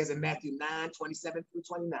Bible says in Matthew 9:27 through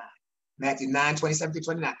 29, Matthew 9, 27 through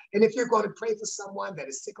 29. And if you're going to pray for someone that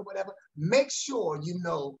is sick or whatever, make sure you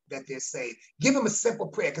know that they're saved. Give them a simple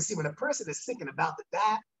prayer. Because see, when a person is sick and about to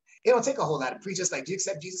die, it don't take a whole lot of preachers. Like, do you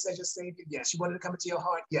accept Jesus as your Savior? Yes. You wanted to come into your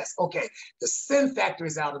heart? Yes. Okay. The sin factor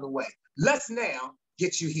is out of the way. Let's now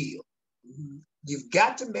get you healed. You've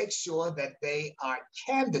got to make sure that they are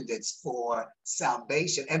candidates for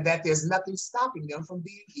salvation and that there's nothing stopping them from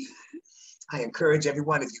being healed. I encourage every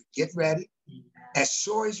one of you, get ready. As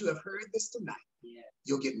sure as you have heard this tonight,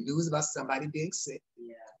 you'll get news about somebody being sick.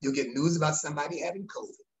 You'll get news about somebody having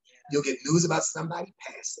COVID. You'll get news about somebody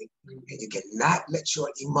passing. And you cannot let your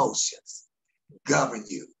emotions govern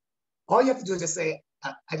you. All you have to do is just say,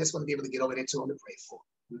 I just want to be able to get over there to them to pray for.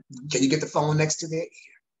 Can you get the phone next to their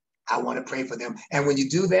ear? I want to pray for them. And when you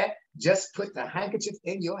do that, just put the handkerchief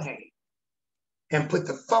in your hand and put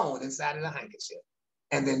the phone inside of the handkerchief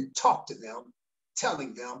and then talk to them,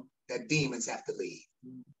 telling them that demons have to leave.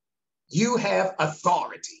 You have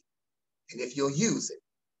authority. And if you'll use it,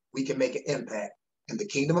 we can make an impact in the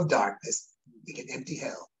kingdom of darkness. We can empty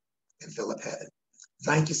hell and fill up heaven.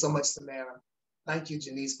 Thank you so much, Samara. Thank you,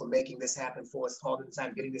 Janice, for making this happen for us all the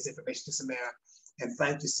time, getting this information to Samara. And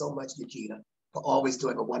thank you so much, Yakita, for always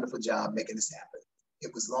doing a wonderful job making this happen.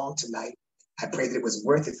 It was long tonight. I pray that it was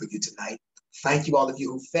worth it for you tonight. Thank you, all of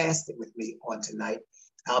you who fasted with me on tonight.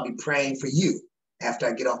 I'll be praying for you after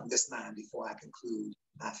I get off of this line before I conclude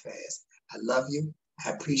my fast. I love you.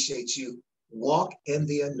 I appreciate you. Walk in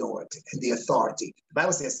the anointing and the authority. The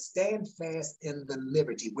Bible says, stand fast in the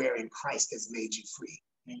liberty wherein Christ has made you free.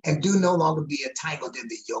 And do no longer be entangled in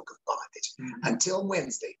the yoke of bondage. Until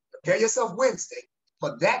Wednesday. Prepare yourself Wednesday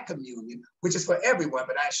for that communion, which is for everyone,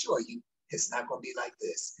 but I assure you, it's not going to be like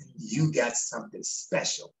this. You got something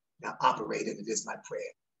special. Now operate it. It is my prayer.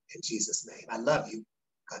 In Jesus' name. I love you.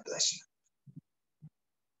 God bless you.